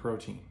 grams of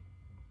protein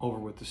over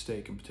with the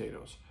steak and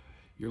potatoes.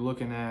 You're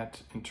looking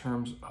at, in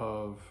terms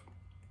of,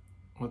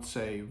 let's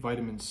say,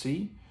 vitamin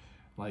C,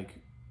 like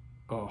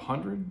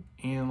 100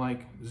 and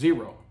like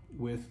 0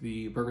 with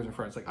the burgers and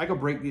fries. Like, I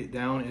could break it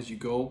down as you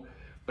go,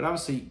 but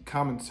obviously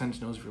common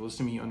sense knows, if you're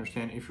listening to me, you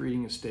understand if you're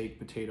eating a steak,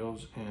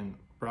 potatoes, and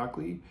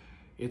broccoli,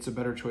 it's a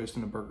better choice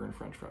than a burger and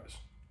french fries.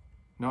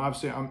 Now,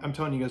 obviously, I'm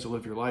telling you guys to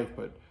live your life,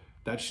 but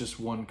that's just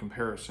one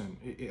comparison.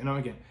 And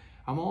again,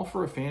 I'm all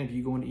for a fan if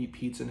you go in to eat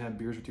pizza and have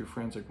beers with your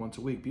friends like once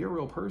a week. Be a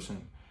real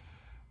person.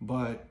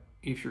 But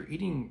if you're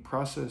eating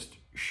processed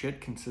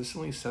shit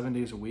consistently 7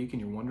 days a week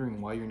and you're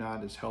wondering why you're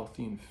not as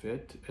healthy and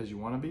fit as you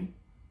want to be,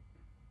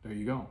 there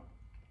you go.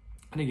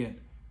 And again,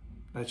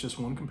 that's just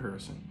one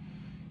comparison.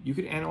 You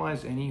could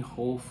analyze any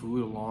whole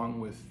food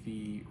along with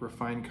the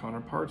refined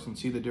counterparts and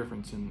see the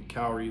difference in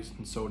calories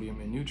and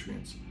sodium and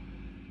nutrients.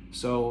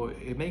 So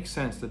it makes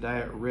sense the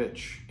diet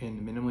rich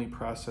in minimally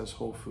processed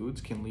whole foods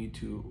can lead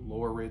to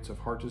lower rates of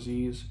heart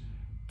disease,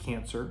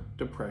 cancer,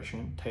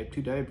 depression, type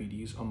 2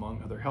 diabetes,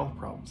 among other health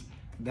problems.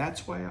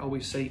 That's why I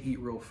always say eat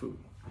real food.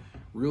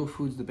 Real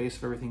food's the base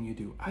of everything you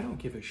do. I don't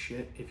give a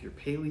shit if you're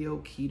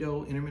paleo,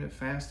 keto, intermittent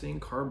fasting,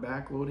 carb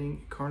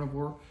backloading,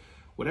 carnivore,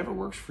 whatever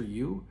works for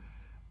you.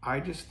 I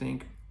just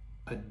think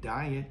a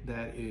diet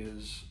that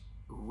is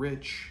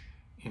rich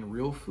in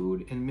real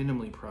food and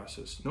minimally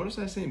processed. Notice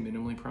I say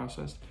minimally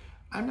processed.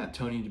 I'm not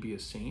telling you to be a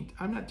saint.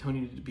 I'm not telling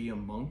you to be a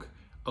monk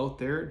out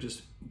there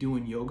just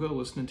doing yoga,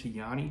 listening to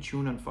Yanni,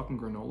 chewing on fucking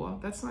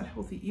granola. That's not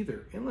healthy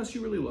either. Unless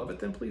you really love it,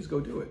 then please go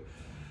do it.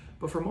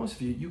 But for most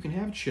of you, you can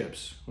have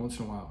chips once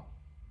in a while.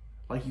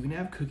 Like, you can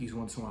have cookies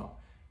once in a while.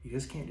 You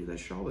just can't do that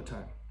shit all the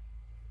time.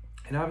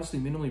 And obviously,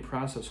 minimally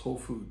processed whole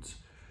foods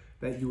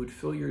that you would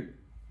fill your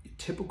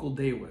typical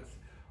day with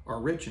are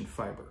rich in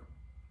fiber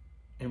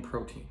and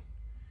protein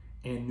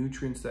and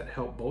nutrients that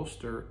help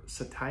bolster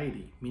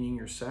satiety, meaning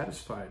you're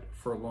satisfied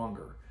for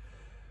longer,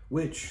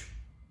 which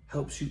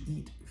helps you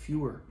eat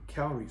fewer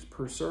calories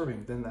per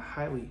serving than the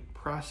highly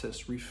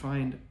processed,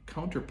 refined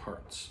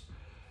counterparts.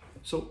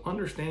 So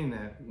understanding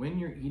that when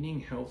you're eating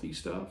healthy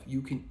stuff,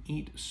 you can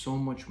eat so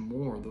much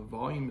more. The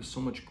volume is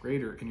so much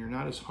greater and you're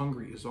not as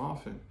hungry as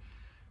often.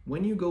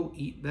 When you go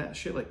eat that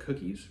shit like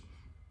cookies,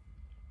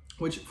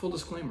 which, full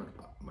disclaimer,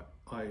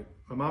 my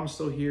mom's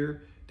still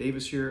here, Dave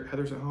is here,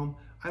 Heather's at home,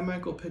 I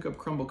might go pick up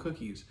crumble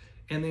cookies.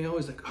 And they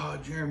always like, oh,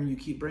 Jeremy, you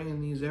keep bringing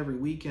these every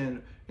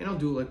weekend. And I'll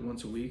do it like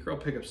once a week, or I'll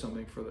pick up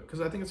something for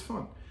because I think it's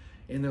fun.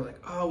 And they're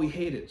like, oh, we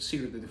hate it.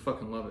 Secretly, they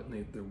fucking love it.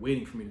 And they're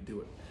waiting for me to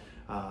do it.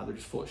 They're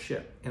just full of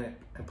shit. And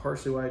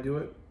partially why I do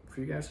it for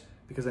you guys,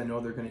 because I know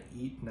they're going to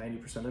eat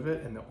 90% of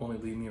it and they'll only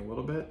leave me a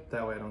little bit.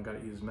 That way I don't got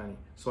to eat as many.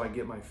 So I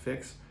get my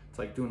fix. It's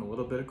like doing a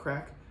little bit of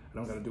crack. I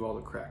don't got to do all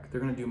the crack.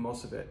 They're going to do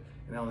most of it,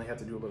 and I only have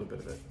to do a little bit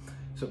of it.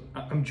 So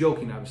I'm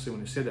joking, obviously,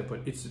 when I say that, but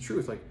it's the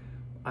truth. Like,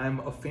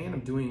 I'm a fan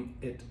of doing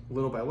it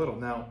little by little.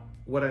 Now,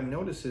 what I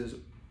notice is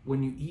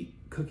when you eat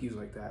cookies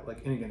like that,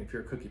 like, and again, if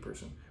you're a cookie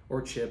person,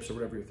 or chips, or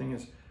whatever your thing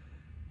is,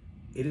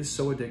 it is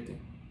so addicting.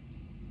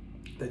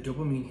 That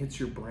dopamine hits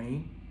your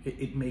brain.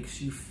 It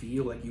makes you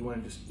feel like you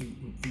want to just eat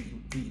and eat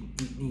and eat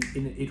and eat and eat.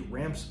 And it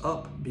ramps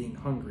up being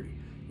hungry.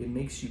 It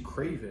makes you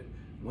crave it.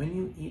 When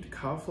you eat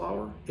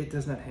cauliflower, it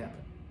does not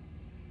happen.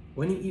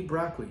 When you eat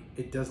broccoli,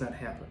 it does not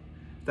happen.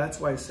 That's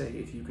why I say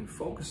if you can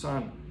focus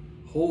on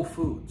whole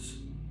foods,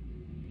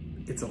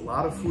 it's a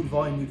lot of food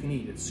volume you can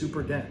eat. It's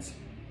super dense.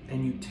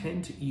 And you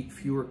tend to eat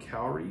fewer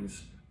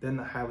calories than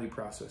the highly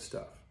processed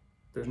stuff.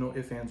 There's no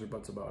ifs, ands, or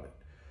buts about it.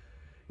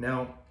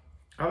 Now,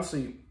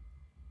 obviously,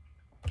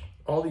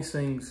 all these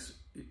things,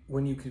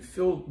 when you can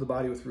fill the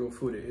body with real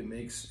food, it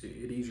makes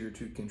it easier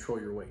to control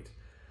your weight.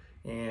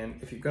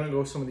 And if you're going to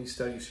go some of these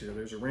studies here,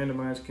 there's a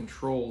randomized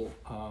control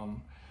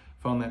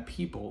found that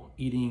people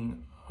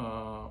eating,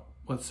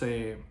 let's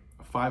say,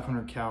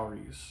 500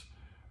 calories,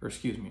 or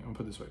excuse me, I'm going to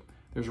put it this way.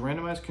 There's a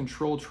randomized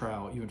control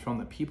trial even found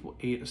that people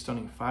ate a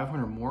stunning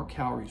 500 more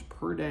calories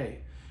per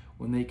day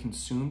when they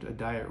consumed a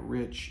diet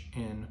rich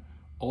in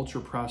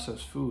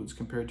ultra-processed foods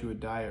compared to a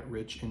diet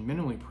rich in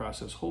minimally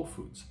processed whole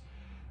foods.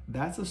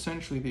 That's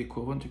essentially the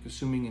equivalent to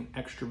consuming an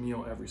extra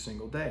meal every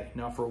single day.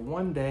 Now, for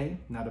one day,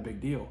 not a big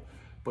deal,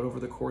 but over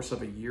the course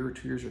of a year or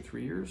 2 years or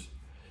 3 years,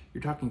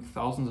 you're talking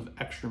thousands of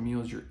extra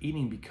meals you're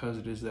eating because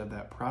it is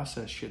that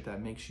processed shit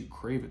that makes you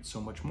crave it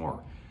so much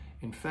more.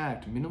 In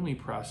fact, minimally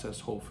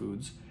processed whole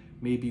foods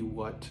may be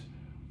what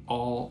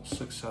all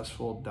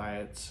successful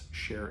diets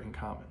share in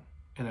common.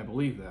 And I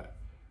believe that.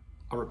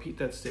 I'll repeat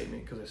that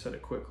statement because I said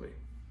it quickly.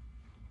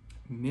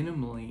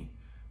 Minimally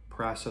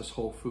processed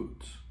whole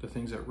foods, the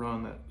things that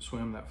run, that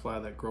swim, that fly,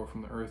 that grow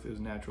from the earth as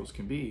natural as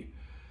can be,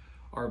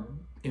 are,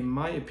 in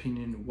my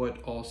opinion,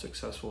 what all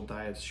successful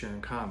diets share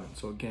in common.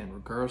 So again,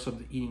 regardless of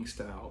the eating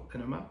style,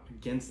 and I'm not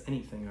against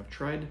anything. I've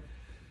tried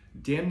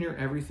damn near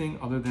everything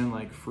other than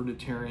like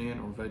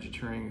fruitarian or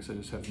vegetarian because I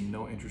just have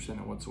no interest in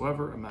it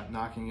whatsoever. I'm not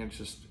knocking it,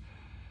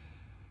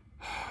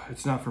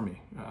 it's not for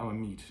me. I'm a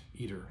meat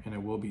eater and I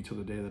will be till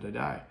the day that I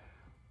die.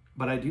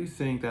 But I do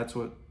think that's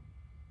what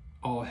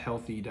all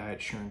healthy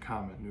diets share in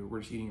common. We're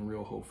just eating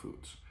real whole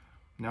foods.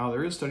 Now,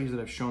 there is studies that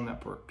have shown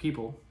that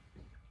people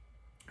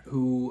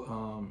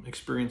who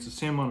experience the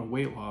same amount of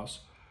weight loss,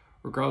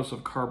 regardless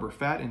of carb or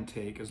fat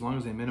intake, as long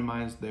as they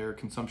minimize their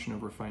consumption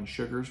of refined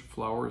sugars,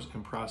 flours,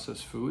 and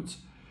processed foods,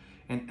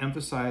 and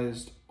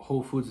emphasized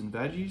whole foods and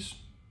veggies,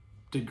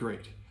 did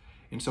great.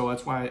 And so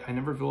that's why I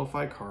never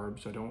vilify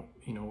carbs. I don't,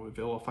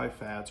 vilify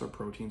fats or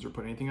proteins or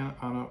put anything on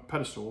a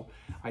pedestal.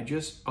 I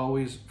just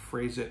always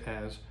phrase it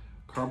as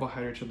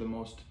carbohydrates are the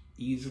most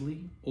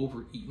easily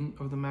overeaten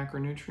of the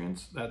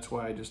macronutrients. That's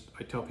why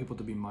I tell people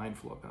to be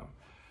mindful of them.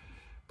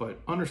 But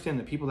understand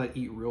that people that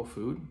eat real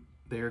food,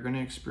 they are going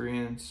to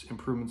experience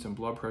improvements in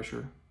blood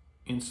pressure,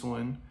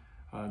 insulin,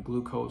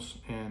 glucose,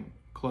 and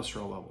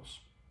cholesterol levels.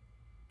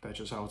 That's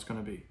just how it's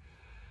going to be.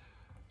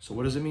 So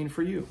what does it mean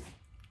for you?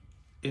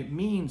 It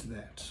means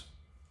that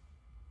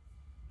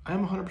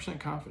I'm 100%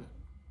 confident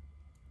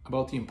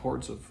about the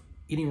importance of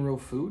eating real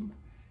food.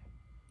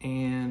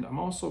 And I'm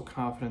also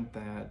confident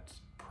that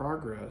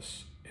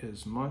progress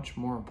is much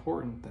more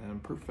important than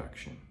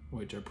perfection,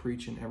 which I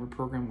preach in every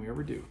program we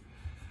ever do.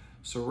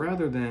 So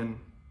rather than,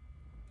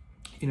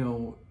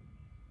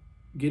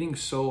 getting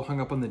so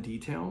hung up on the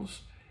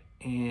details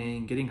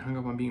and getting hung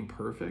up on being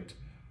perfect,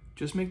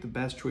 just make the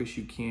best choice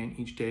you can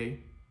each day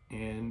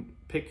and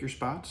pick your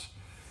spots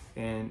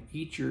and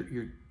eat your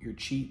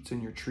cheats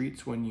and your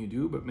treats when you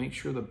do, but make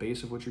sure the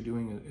base of what you're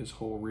doing is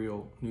whole,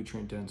 real,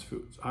 nutrient-dense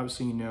foods.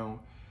 Obviously,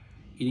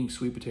 eating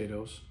sweet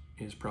potatoes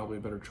is probably a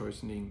better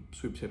choice than eating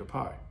sweet potato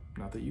pie.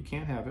 Not that you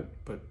can't have it,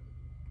 but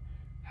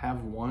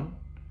have one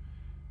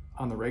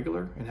on the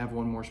regular and have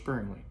one more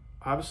sparingly.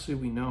 Obviously,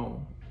 we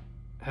know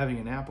having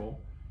an apple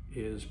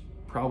is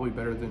probably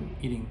better than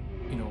eating,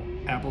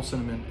 apple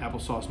cinnamon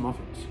applesauce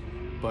muffins,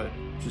 but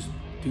just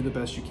do the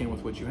best you can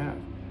with what you have.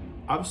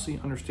 Obviously,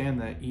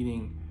 understand that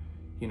eating,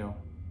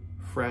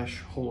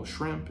 fresh whole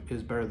shrimp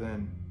is better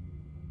than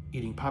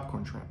eating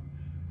popcorn shrimp.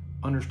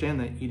 Understand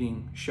that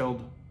eating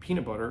shelled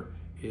peanut butter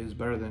is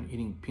better than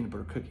eating peanut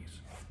butter cookies.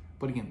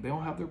 But again, they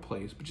all have their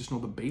place, but just know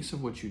the base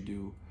of what you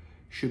do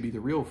should be the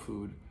real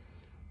food,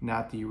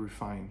 not the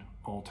refined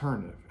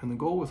alternative. And the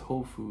goal with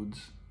whole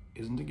foods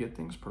isn't to get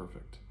things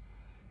perfect.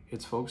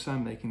 It's focused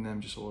on making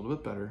them just a little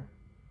bit better,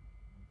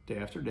 day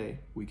after day,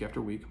 week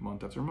after week,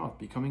 month after month,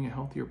 becoming a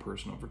healthier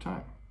person over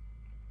time.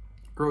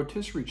 A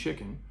rotisserie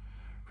chicken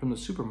from the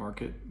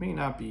supermarket may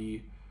not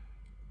be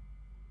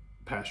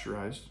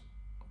pasteurized,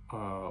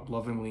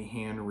 lovingly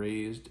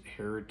hand-raised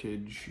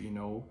heritage, in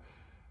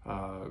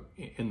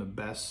the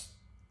best,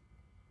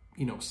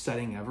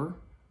 setting ever,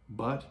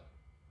 but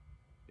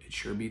it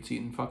sure beats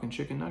eating fucking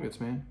chicken nuggets,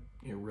 man.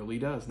 It really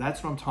does.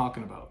 That's what I'm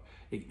talking about.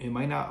 It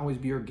might not always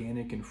be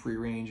organic and free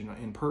range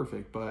and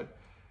perfect, but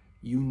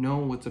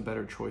what's a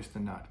better choice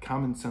than not.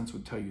 Common sense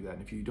would tell you that.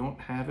 And if you don't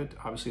have it,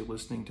 obviously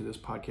listening to this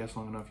podcast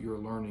long enough, you're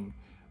learning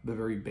the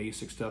very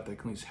basic stuff that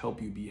can at least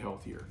help you be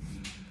healthier.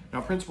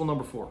 Now, principle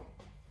number 4.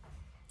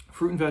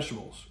 Fruit and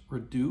vegetables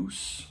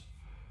reduce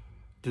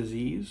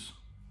disease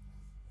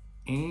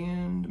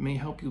and may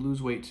help you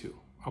lose weight too.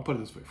 I'll put it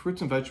this way.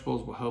 Fruits and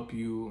vegetables will help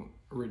you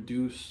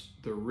reduce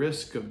the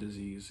risk of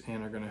disease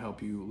and are going to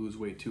help you lose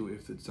weight too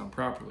if it's done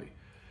properly.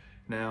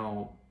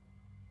 Now,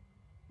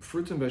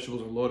 fruits and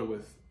vegetables are loaded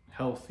with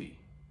healthy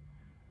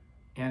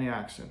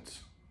antioxidants,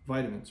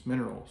 vitamins,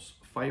 minerals,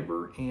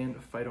 fiber, and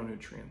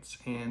phytonutrients.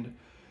 And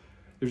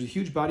there's a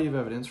huge body of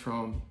evidence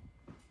from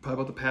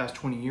probably about the past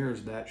 20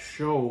 years that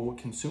show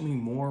consuming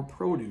more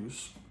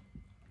produce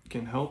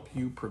can help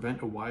you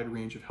prevent a wide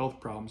range of health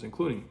problems,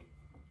 including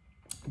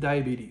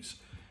diabetes,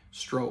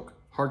 stroke,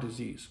 heart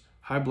disease,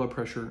 high blood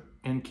pressure,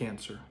 and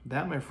cancer.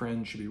 That, my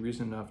friend, should be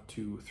reason enough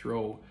to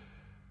throw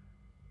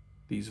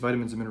these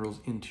vitamins and minerals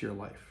into your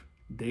life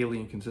daily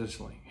and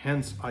consistently.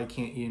 Hence, I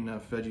can't eat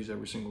enough veggies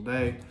every single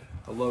day.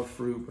 I love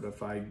fruit, but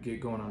if I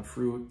get going on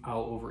fruit,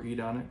 I'll overeat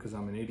on it because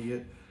I'm an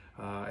idiot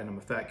and I'm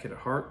a fat kid at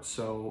heart.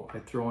 So I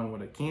throw in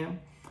what I can,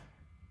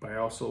 but I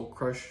also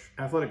crush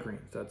athletic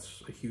greens.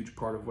 That's a huge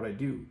part of what I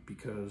do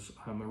because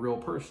I'm a real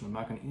person. I'm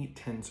not going to eat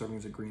 10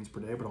 servings of greens per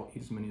day, but I'll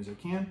eat as many as I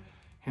can.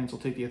 Hence, I'll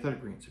take the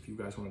athletic greens. If you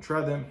guys want to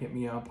try them, hit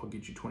me up. I'll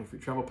get you 20 free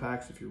travel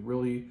packs. If you're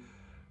really,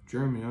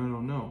 Jeremy, I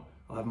don't know,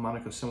 I'll have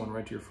Monica send one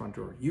right to your front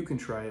door. You can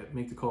try it,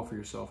 make the call for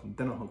yourself, and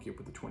then I'll hook you up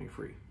with the 20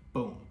 free.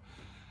 Boom.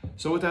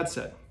 So with that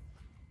said,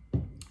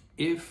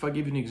 if I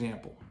give you an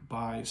example,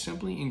 by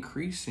simply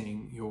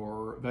increasing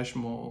your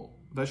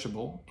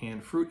vegetable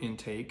and fruit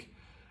intake,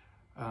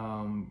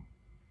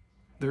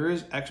 there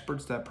is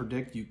experts that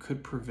predict you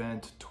could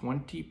prevent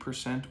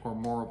 20% or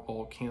more of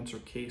all cancer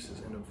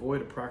cases and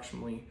avoid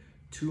approximately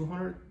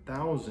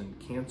 200,000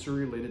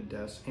 cancer-related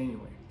deaths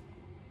annually.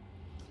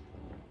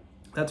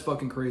 That's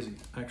fucking crazy.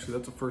 Actually,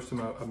 that's the first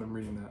time I've been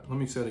reading that. Let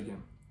me say it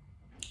again.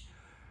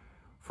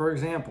 For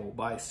example,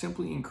 by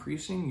simply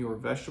increasing your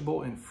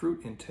vegetable and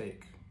fruit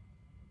intake,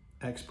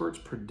 experts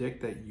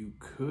predict that you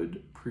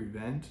could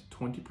prevent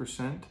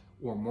 20%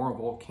 or more of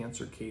all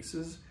cancer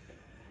cases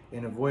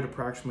and avoid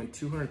approximately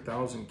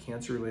 200,000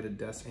 cancer-related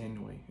deaths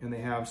annually. And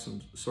they have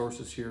some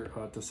sources here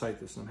to cite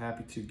this, and I'm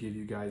happy to give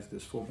you guys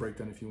this full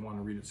breakdown if you want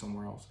to read it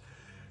somewhere else.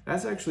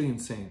 That's actually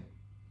insane.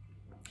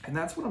 And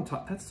that's what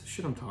that's the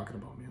shit I'm talking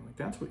about, man. Like,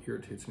 that's what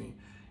irritates me,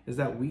 is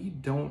that we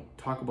don't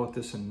talk about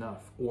this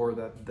enough, or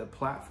that the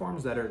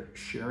platforms that are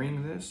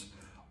sharing this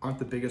aren't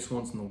the biggest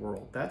ones in the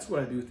world. That's what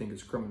I do think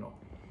is criminal.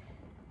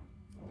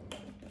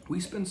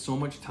 We spend so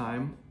much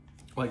time,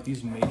 like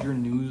these major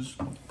news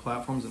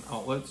platforms and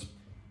outlets,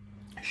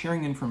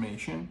 sharing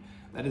information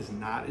that is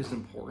not as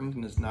important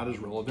and is not as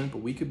relevant,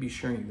 but we could be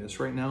sharing this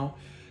right now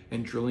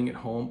and drilling it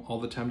home all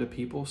the time to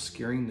people,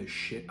 scaring the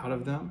shit out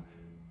of them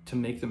to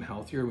make them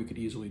healthier. We could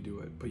easily do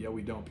it, but yet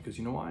we don't, because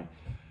you know why?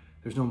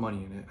 There's no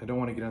money in it. I don't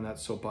want to get on that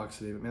soapbox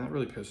today, but man, that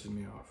really pisses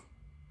me off.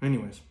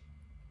 Anyways,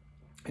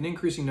 an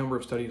increasing number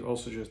of studies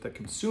also suggest that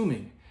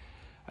consuming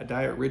a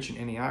diet rich in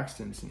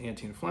antioxidants and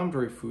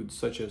anti-inflammatory foods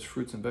such as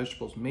fruits and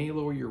vegetables may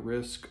lower your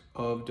risk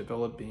of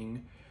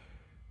developing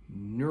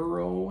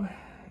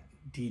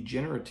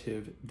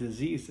neurodegenerative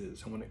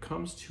diseases. And when it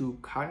comes to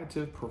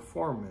cognitive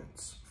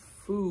performance,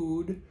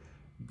 food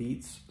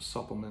beats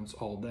supplements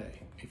all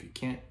day. If you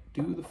can't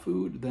do the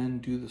food, then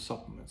do the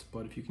supplements.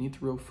 But if you can eat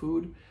the real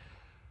food,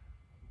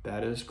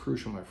 that is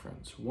crucial, my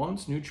friends.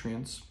 Once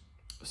nutrients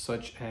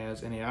such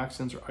as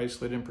antioxidants are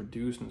isolated and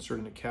produced and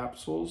inserted into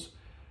capsules,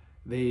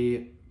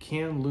 they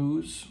can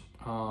lose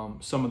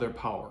some of their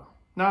power.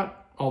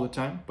 Not all the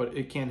time, but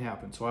it can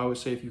happen. So I always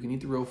say if you can eat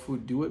the real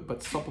food, do it,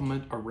 but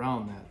supplement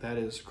around that. That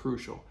is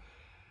crucial.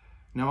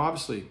 Now,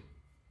 obviously,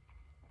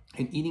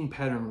 an eating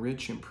pattern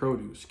rich in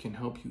produce can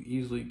help you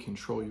easily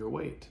control your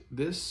weight.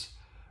 This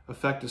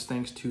effect is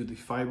thanks to the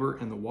fiber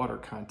and the water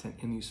content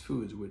in these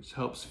foods, which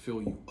helps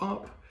fill you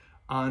up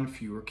on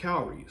fewer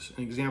calories.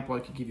 An example I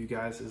could give you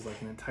guys is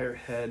like an entire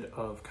head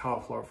of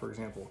cauliflower, for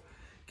example,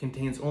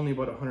 contains only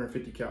about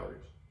 150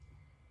 calories.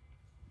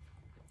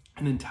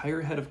 An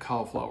entire head of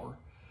cauliflower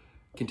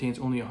contains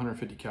only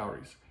 150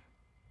 calories.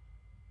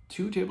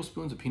 2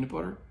 tablespoons of peanut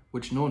butter,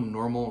 which no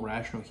normal,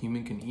 rational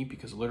human can eat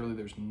because literally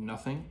there's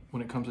nothing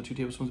when it comes to 2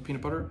 tablespoons of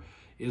peanut butter,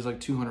 is like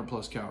 200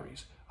 plus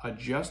calories. A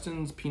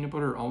Justin's peanut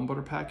butter or almond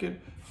butter packet,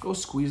 go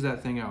squeeze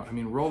that thing out. I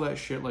mean, roll that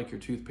shit like your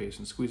toothpaste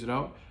and squeeze it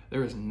out.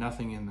 There is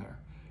nothing in there.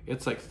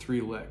 It's like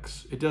 3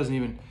 licks. That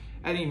ain't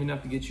even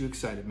enough to get you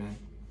excited, man.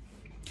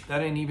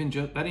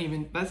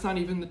 That's not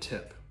even the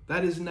tip.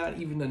 That is not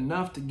even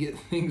enough to get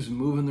things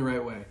moving the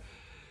right way.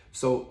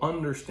 So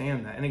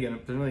understand that. And again,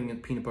 if there's nothing in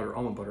peanut butter,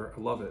 almond butter,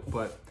 I love it.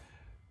 But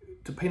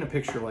to paint a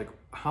picture, like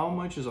how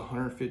much is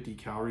 150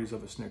 calories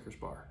of a Snickers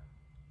bar?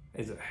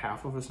 Is it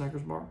half of a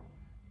Snickers bar?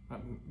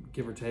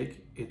 Give or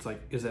take. It's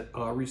like, is that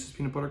a Reese's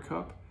peanut butter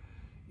cup?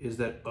 Is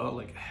that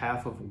like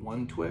half of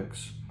 1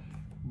 Twix?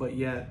 But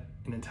yet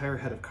an entire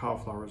head of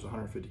cauliflower is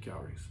 150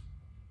 calories.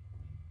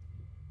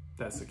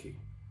 That's the key.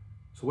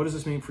 So what does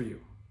this mean for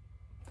you?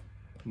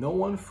 No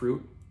one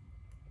fruit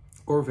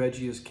or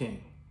veggie is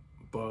king,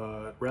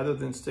 but rather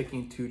than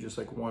sticking to just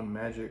like one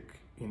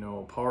magic,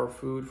 power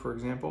food, for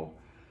example,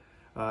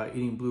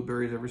 eating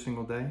blueberries every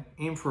single day,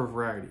 aim for a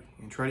variety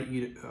and try to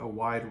eat a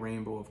wide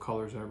rainbow of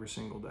colors every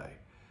single day.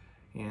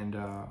 And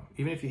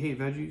even if you hate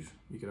veggies,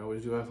 you could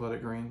always do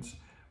athletic greens.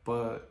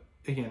 But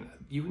again,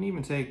 you can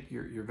even take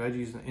your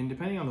veggies, and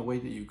depending on the way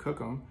that you cook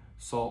them,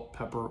 salt,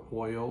 pepper,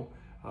 oil,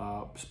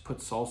 Just put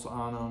salsa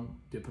on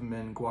them, dip them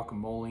in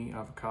guacamole,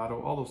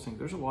 avocado, all those things.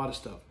 There's a lot of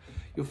stuff.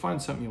 You'll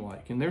find something you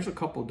like. And there's a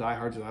couple of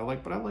diehards that I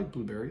like, but I like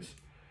blueberries.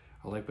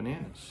 I like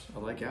bananas. I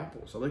like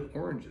apples. I like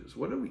oranges.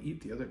 What did we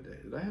eat the other day?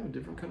 Did I have a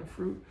different kind of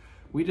fruit?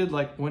 We did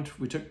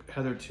we took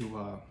Heather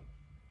to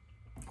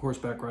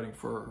horseback riding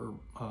for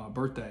her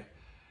birthday.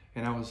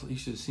 And you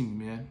should have seen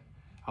me, man.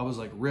 I was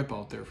like Rip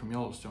out there from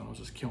Yellowstone. I was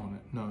just killing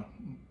it. No,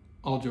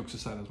 all jokes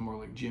aside, I was more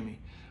like Jimmy.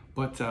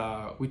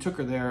 But we took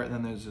her there, and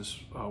then there's this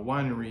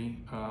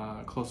winery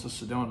close to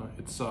Sedona.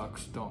 It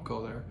sucks. Don't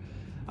go there.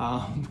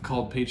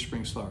 Called Page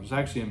Springs Flowers. It's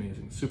actually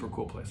amazing. Super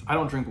cool place. I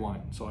don't drink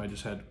wine, so I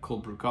just had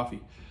cold brew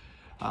coffee.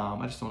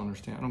 I just don't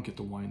understand. I don't get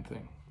the wine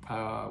thing.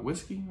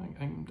 Whiskey,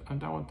 I'm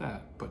down with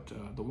that. But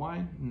the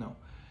wine, no.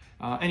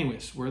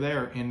 Anyways, we're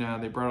there,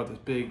 and they brought out this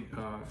big,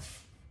 how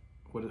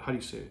do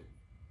you say it?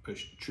 A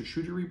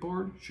charcuterie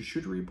board?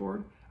 Charcuterie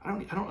board? I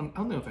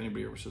don't know if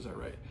anybody ever says that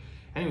right.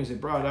 Anyways, they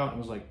brought it out and it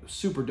was like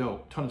super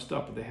dope, ton of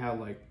stuff. But they had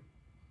like,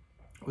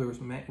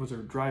 was there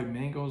dried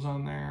mangoes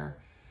on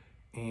there,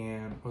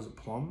 and was it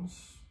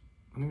plums?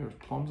 I think there was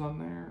plums on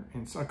there,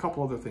 and a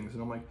couple other things.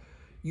 And I'm like,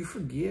 you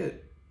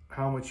forget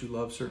how much you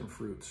love certain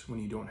fruits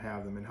when you don't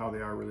have them, and how they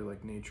are really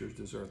like nature's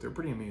dessert. They're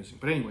pretty amazing.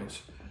 But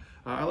anyways,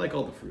 I like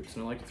all the fruits,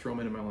 and I like to throw them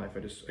into my life.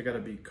 I got to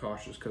be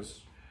cautious,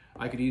 because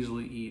I could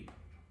easily eat,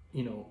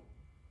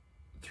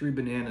 3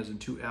 bananas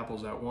and 2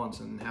 apples at once,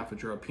 and half a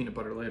jar of peanut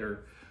butter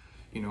later.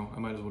 I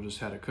might as well just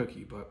had a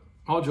cookie. But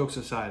all jokes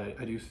aside,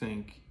 I do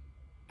think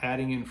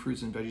adding in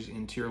fruits and veggies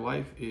into your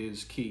life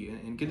is key,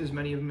 and get as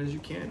many of them as you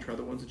can. Try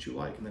the ones that you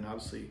like, and then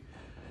obviously,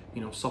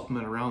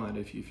 supplement around that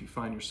if you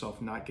find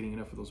yourself not getting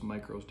enough of those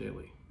micros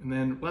daily. And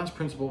then last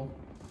principle,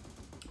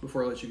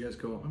 before I let you guys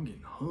go, I'm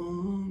getting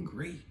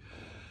hungry.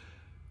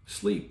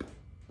 Sleep.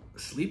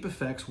 Sleep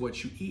affects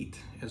what you eat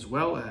as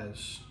well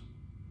as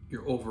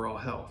your overall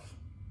health.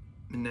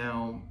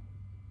 Now,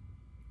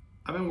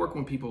 I've been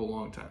working with people a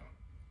long time.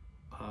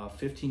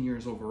 15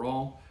 years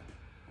overall,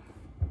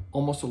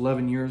 almost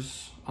 11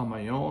 years on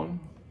my own,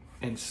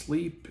 and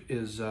sleep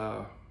is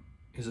a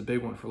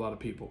big one for a lot of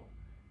people.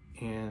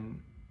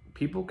 And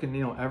people can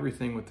nail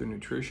everything with their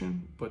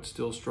nutrition, but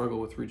still struggle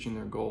with reaching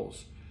their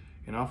goals.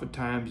 And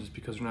oftentimes it's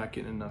because they're not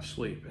getting enough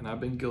sleep. And I've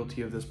been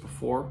guilty of this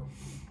before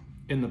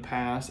in the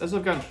past. As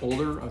I've gotten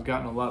older, I've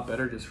gotten a lot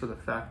better, just for the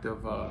fact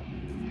of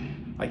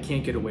I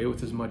can't get away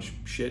with as much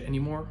shit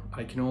anymore.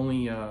 I can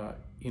only,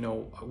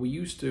 we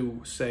used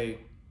to say,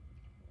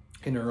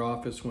 in our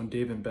office when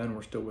Dave and Ben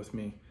were still with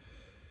me,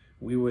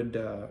 we're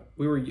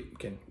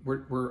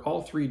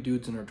all 3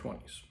 dudes in our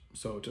 20s.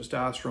 So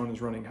testosterone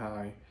is running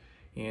high,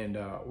 and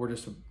we're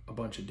just a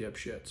bunch of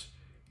dipshits.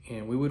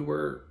 And we would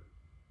wear,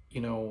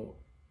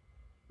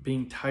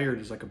 being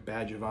tired is like a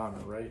badge of honor,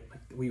 right?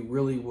 Like we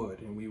really would.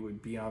 And we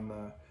would be on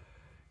the,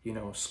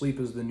 sleep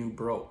is the new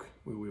broke.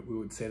 We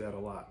would say that a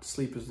lot.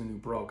 Sleep is the new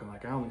broke. And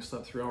like, I only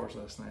slept 3 hours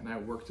last night, and I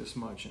worked this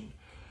much. And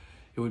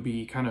it would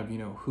be kind of,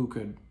 who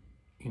could,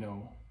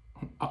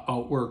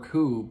 outwork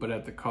who, but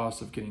at the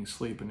cost of getting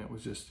sleep. And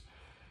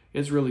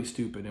it's really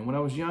stupid. And when I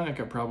was young, I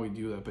could probably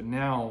do that. But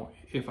now,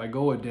 if I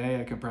go a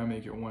day, I can probably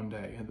make it 1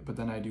 day. But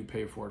then I do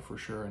pay for it for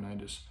sure. And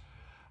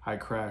I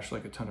crash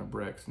like a ton of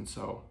bricks. And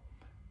so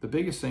the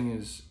biggest thing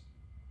is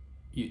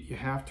you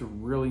have to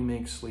really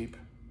make sleep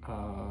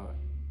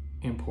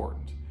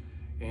important.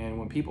 And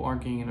when people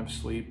aren't getting enough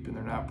sleep and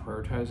they're not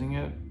prioritizing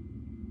it,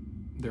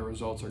 their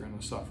results are going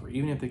to suffer,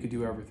 even if they could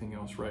do everything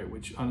else right,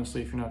 which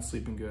honestly, if you're not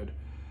sleeping good,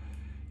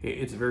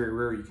 it's very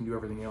rare you can do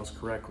everything else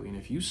correctly. And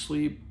if you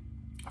sleep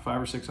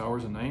 5 or 6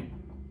 hours a night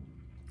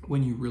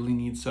when you really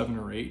need 7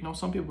 or 8,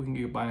 some people can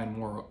get by on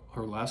more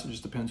or less. It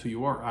just depends who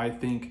you are. I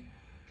think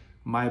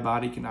my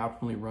body can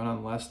optimally run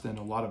on less than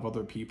a lot of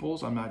other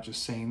people's. I'm not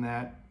just saying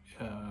that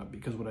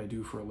because what I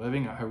do for a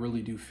living. I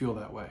really do feel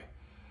that way.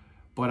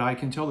 But I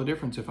can tell the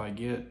difference if I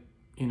get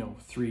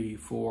 3,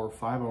 4,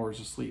 5 hours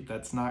of sleep.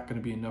 That's not going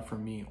to be enough for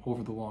me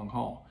over the long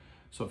haul.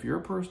 So if you're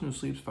a person who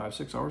sleeps 5,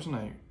 6 hours a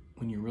night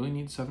when you really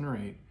need 7 or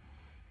 8,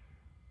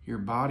 your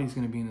body's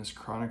going to be in this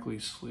chronically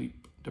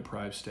sleep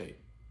deprived state.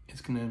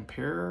 It's going to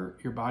impair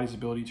your body's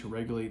ability to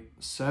regulate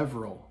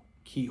several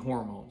key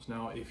hormones.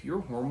 Now, if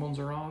your hormones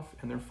are off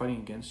and they're fighting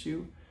against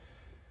you,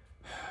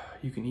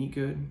 you can eat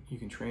good, you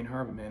can train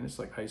hard, but man, it's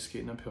like ice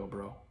skating uphill,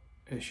 bro.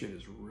 This shit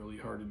is really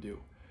hard to do.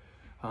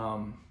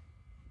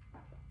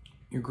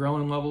 Your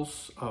ghrelin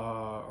levels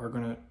are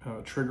going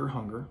to trigger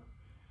hunger.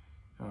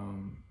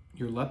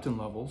 Your leptin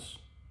levels,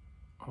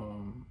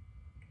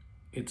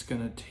 it's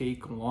going to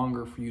take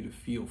longer for you to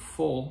feel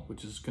full,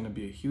 which is going to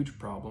be a huge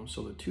problem.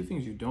 So the 2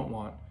 things you don't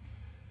want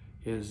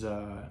is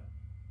to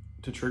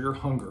trigger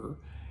hunger,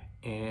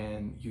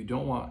 and you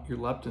don't want your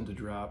leptin to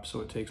drop,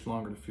 so it takes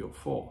longer to feel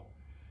full.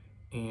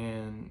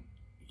 And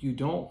you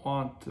don't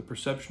want the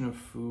perception of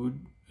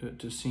food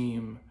to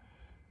seem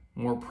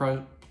more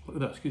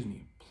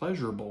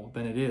pleasurable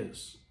than it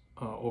is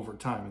over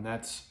time. And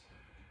that's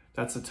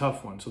a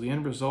tough one. So the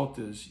end result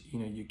is,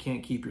 you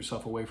can't keep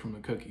yourself away from the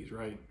cookies,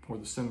 right? Or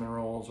the cinnamon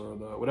rolls, or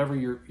the whatever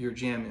your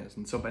jam is.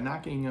 And so by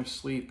not getting enough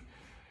sleep,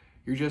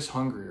 you're just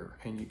hungrier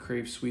and you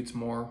crave sweets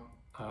more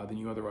than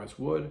you otherwise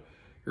would.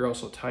 You're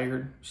also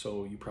tired,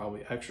 so you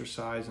probably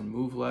exercise and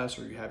move less,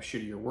 or you have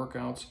shittier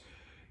workouts.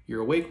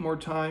 You're awake more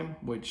time,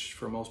 which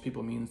for most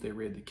people means they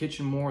raid the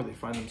kitchen more. They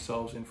find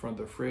themselves in front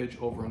of the fridge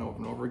over and over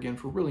and over again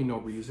for really no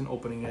reason,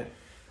 opening it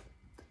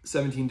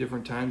 17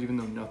 different times, even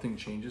though nothing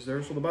changes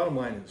there. So the bottom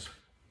line is,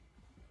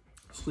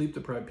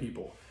 sleep-deprived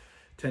people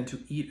tend to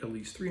eat at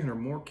least 300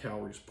 more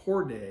calories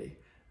per day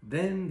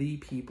than the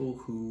people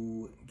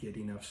who get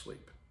enough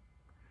sleep.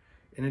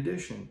 In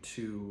addition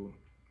to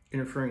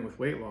interfering with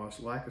weight loss,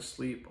 lack of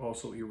sleep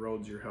also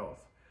erodes your health.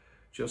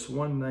 Just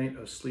one night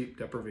of sleep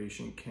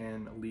deprivation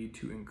can lead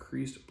to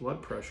increased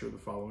blood pressure the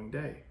following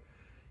day.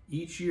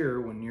 Each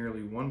year, when nearly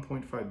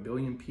 1.5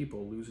 billion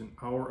people lose an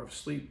hour of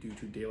sleep due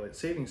to daylight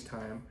savings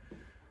time,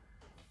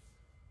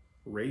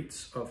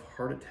 rates of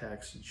heart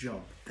attacks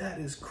jump. That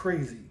is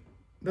crazy.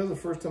 That's the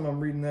first time I'm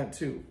reading that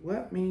too.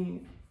 Let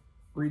me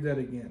read that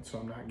again so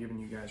I'm not giving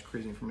you guys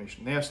crazy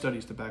information. They have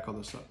studies to back all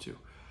this up too,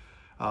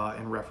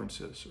 and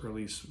references, or at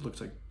least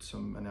looks like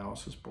some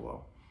analysis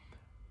below.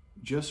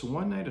 Just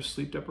one night of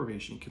sleep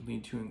deprivation can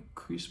lead to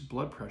increased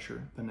blood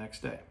pressure the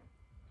next day.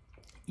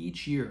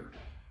 Each year,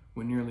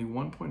 when nearly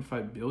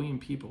 1.5 billion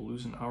people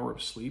lose an hour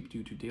of sleep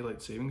due to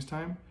daylight savings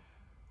time,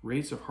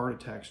 rates of heart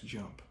attacks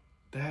jump.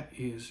 That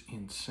is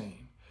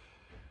insane.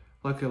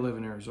 Like I live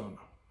in Arizona.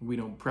 We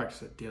don't practice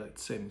that daylight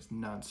savings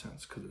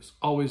nonsense because it's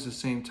always the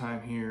same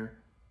time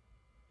here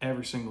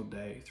every single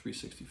day,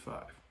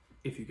 365.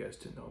 If you guys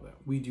didn't know that.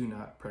 We do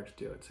not practice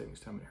daylight savings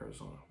time in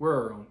Arizona. We're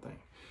our own thing.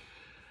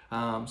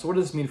 So what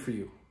does this mean for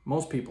you?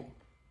 Most people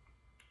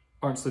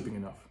aren't sleeping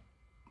enough.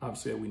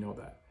 Obviously, we know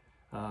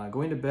that.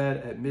 Going to bed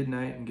at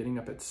midnight and getting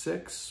up at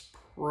 6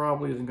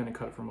 probably isn't going to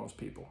cut it for most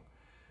people.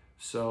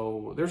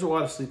 So there's a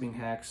lot of sleeping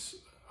hacks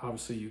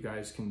obviously you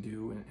guys can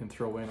do and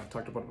throw in. I've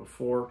talked about it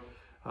before.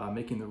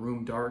 Making the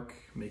room dark,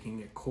 making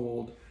it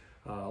cold,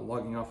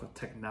 logging off of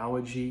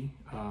technology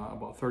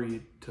about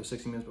 30 to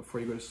 60 minutes before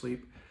you go to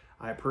sleep.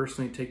 I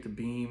personally take the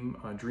Beam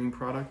Dream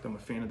product. I'm a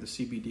fan of the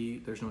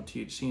CBD. There's no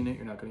THC in it.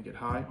 You're not going to get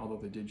high, although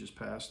they did just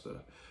pass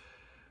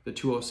the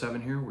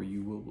 207 here, where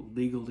you will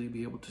legally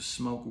be able to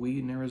smoke weed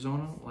in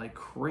Arizona like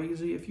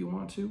crazy if you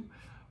want to.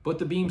 But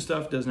the Beam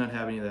stuff does not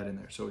have any of that in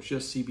there. So it's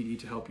just CBD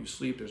to help you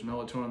sleep. There's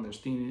melatonin, there's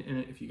theanine in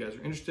it. If you guys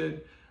are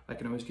interested, I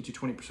can always get you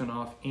 20%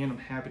 off, and I'm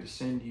happy to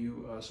send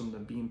you some of the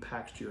Beam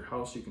packs to your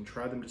house so you can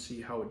try them to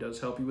see how it does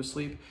help you with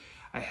sleep.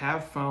 I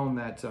have found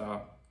that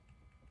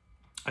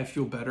I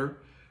feel better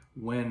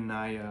when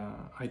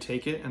I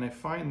take it, and I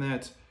find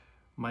that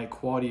my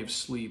quality of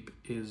sleep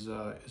is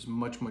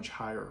much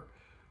higher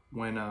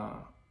when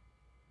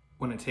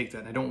I take that.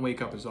 And I don't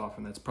wake up as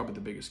often. That's probably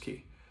the biggest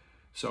key.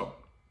 So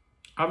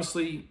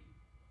obviously,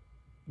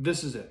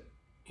 this is it.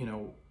 You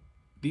know,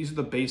 these are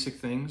the basic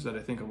things that I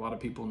think a lot of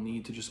people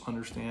need to just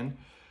understand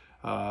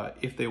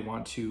if they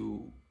want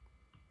to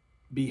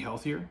be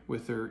healthier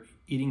with their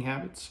eating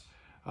habits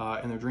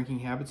and their drinking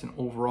habits, and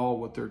overall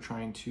what they're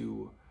trying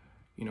to,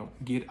 you know,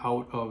 get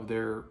out of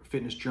their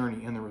fitness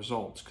journey and the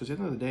results. Because at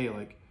the end of the day,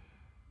 like,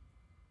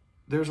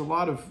 there's a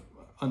lot of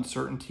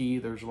uncertainty,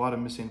 there's a lot of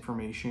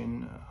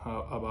misinformation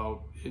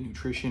about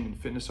nutrition and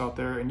fitness out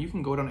there, and you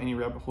can go down any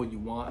rabbit hole you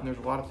want, and there's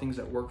a lot of things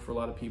that work for a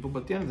lot of people,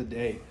 but at the end of the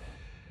day,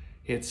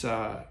 it's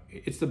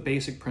the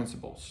basic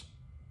principles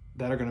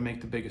that are going to make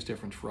the biggest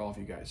difference for all of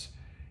you guys.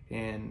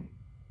 And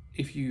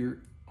if you're,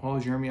 oh,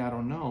 Jeremy, I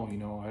don't know, you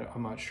know,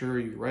 I'm not sure,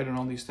 you're right on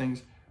all these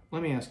things.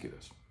 Let me ask you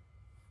this.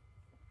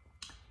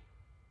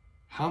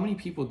 How many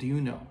people do you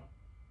know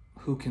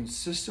who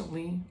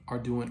consistently are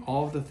doing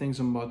all of the things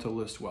I'm about to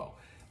list well?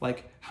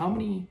 Like, how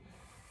many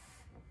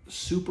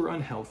super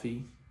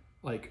unhealthy,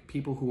 like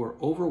people who are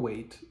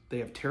overweight, they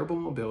have terrible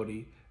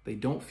mobility, they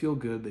don't feel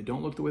good, they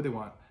don't look the way they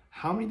want.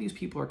 How many of these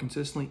people are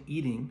consistently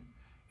eating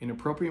an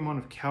appropriate amount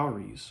of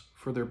calories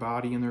for their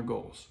body and their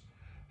goals?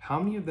 How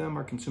many of them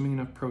are consuming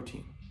enough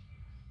protein,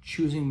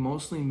 choosing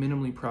mostly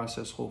minimally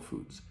processed whole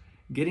foods,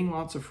 getting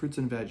lots of fruits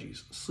and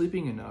veggies,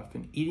 sleeping enough,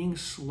 and eating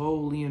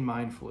slowly and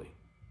mindfully?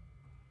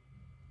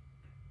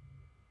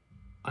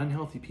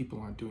 Unhealthy people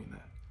aren't doing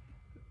that.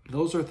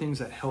 Those are things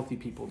that healthy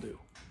people do.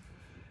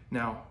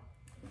 Now,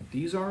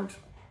 these aren't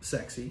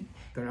sexy,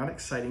 they're not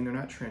exciting, they're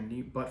not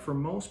trendy, but for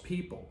most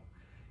people,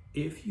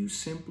 if you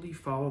simply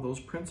follow those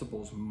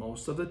principles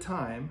most of the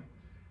time,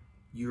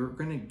 you're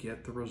gonna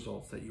get the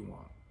results that you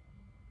want.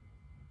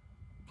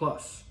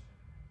 Plus,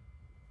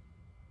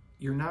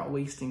 you're not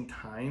wasting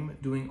time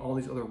doing all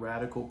these other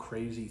radical,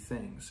 crazy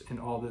things and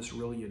all this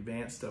really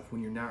advanced stuff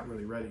when you're not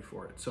really ready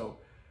for it. So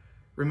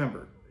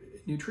remember,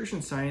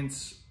 nutrition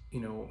science, you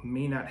know,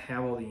 may not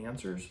have all the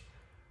answers,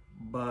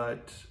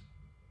 but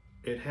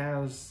it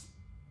has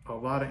a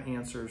lot of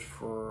answers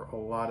for a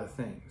lot of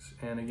things.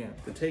 And again,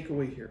 the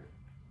takeaway here,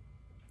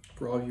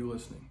 for all of you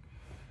listening,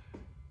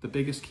 the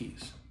biggest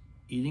keys: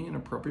 eating an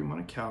appropriate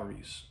amount of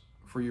calories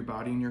for your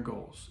body and your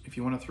goals. If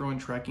you want to throw in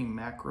tracking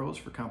macros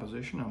for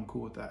composition, I'm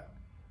cool with that.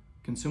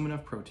 Consume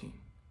enough protein.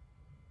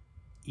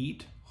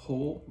 Eat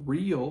whole,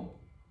 real,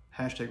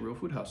 hashtag real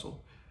food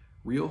hustle,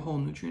 real whole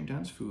nutrient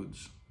dense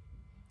foods.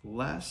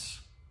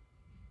 less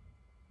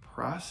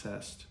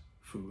processed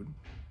food,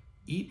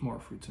 eat more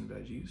fruits and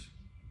veggies,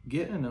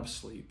 get enough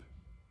sleep,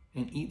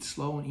 and eat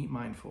slow and eat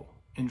mindful,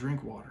 and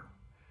drink water.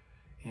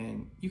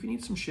 And you can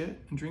eat some shit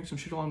and drink some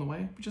shit along the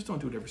way, but just don't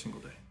do it every single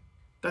day.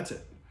 That's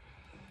it.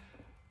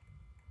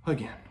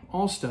 Again,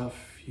 all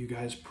stuff you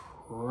guys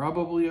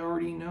probably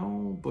already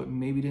know, but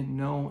maybe didn't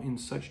know in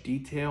such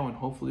detail, and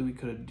hopefully we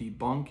could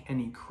debunk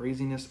any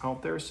craziness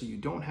out there so you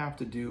don't have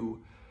to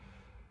do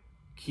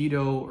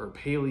keto or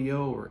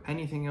paleo or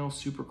anything else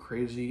super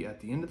crazy. At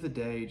the end of the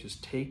day,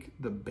 just take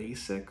the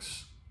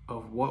basics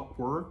of what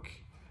work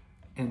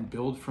and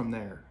build from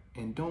there.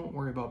 And don't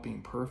worry about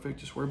being perfect.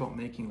 Just worry about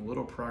making a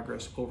little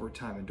progress over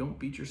time. And don't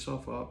beat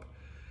yourself up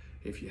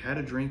if you had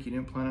a drink you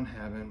didn't plan on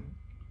having,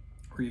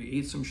 or you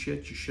ate some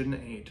shit you shouldn't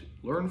have ate.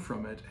 Learn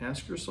from it,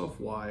 ask yourself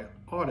why,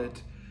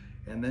 audit,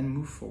 and then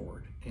move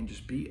forward. And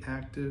just be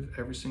active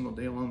every single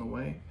day along the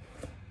way,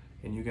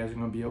 and you guys are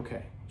gonna be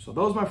okay. So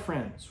those, my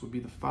friends, would be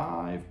the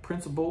 5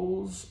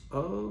 principles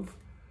of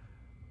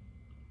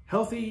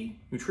healthy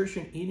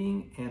nutrition,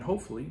 eating, and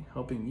hopefully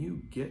helping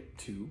you get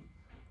to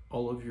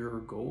all of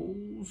your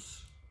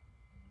goals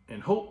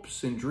and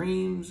hopes and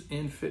dreams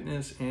in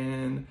fitness,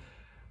 and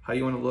how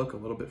you want to look a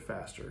little bit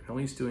faster. At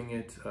least doing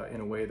it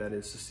in a way that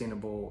is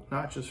sustainable,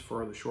 not just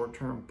for the short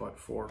term, but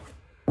for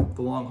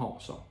the long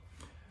haul. So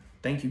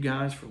thank you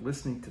guys for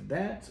listening to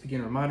that. Again,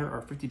 a reminder,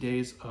 our 50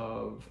 days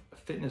of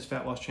fitness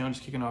fat loss challenge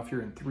is kicking off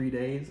here in 3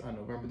 days on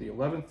November the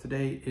 11th.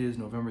 Today is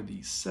November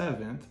the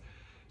 7th.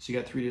 So you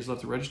got 3 days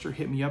left to register.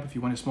 Hit me up if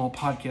you want a small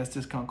podcast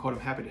discount code. I'm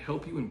happy to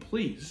help you. And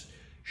please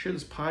share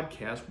this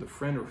podcast with a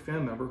friend or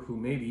family member who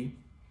maybe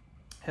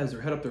has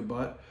their head up their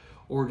butt,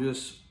 or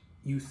just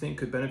you think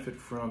could benefit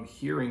from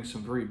hearing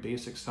some very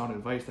basic sound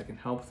advice that can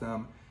help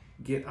them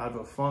get out of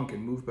a funk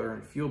and move better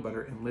and feel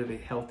better and live a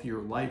healthier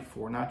life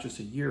for not just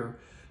a year,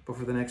 but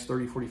for the next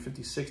 30, 40,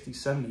 50, 60,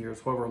 70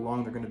 years, however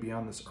long they're going to be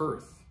on this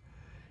earth,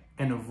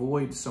 and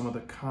avoid some of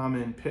the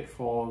common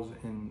pitfalls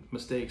and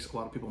mistakes a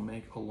lot of people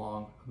make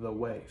along the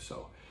way.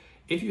 So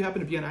if you happen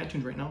to be on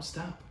iTunes right now,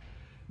 stop.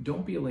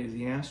 Don't be a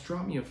lazy ass.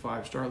 Drop me a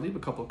 5-star. Leave a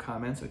couple of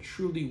comments. I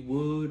truly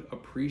would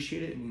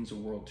appreciate it. It means the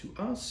world to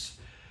us.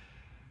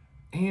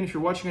 And if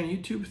you're watching on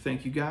YouTube,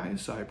 thank you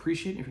guys. I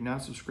appreciate it. If you're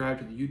not subscribed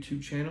to the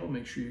YouTube channel,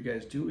 make sure you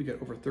guys do. We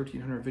got over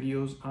 1,300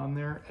 videos on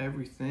there.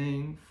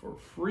 Everything for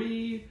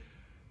free,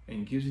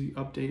 and gives you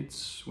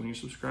updates when you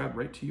subscribe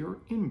right to your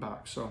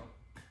inbox. So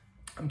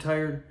I'm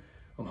tired.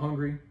 I'm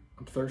hungry.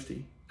 I'm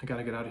thirsty. I got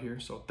to get out of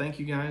here. So thank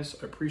you guys.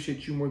 I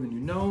appreciate you more than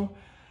you know.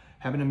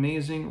 Have an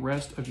amazing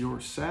rest of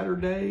your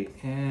Saturday.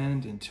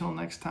 And until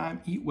next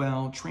time, eat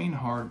well, train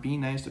hard, be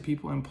nice to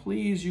people, and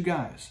please, you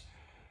guys,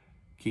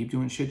 keep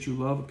doing shit you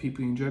love with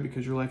people you enjoy,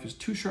 because your life is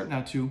too short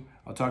not to.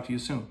 I'll talk to you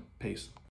soon. Peace.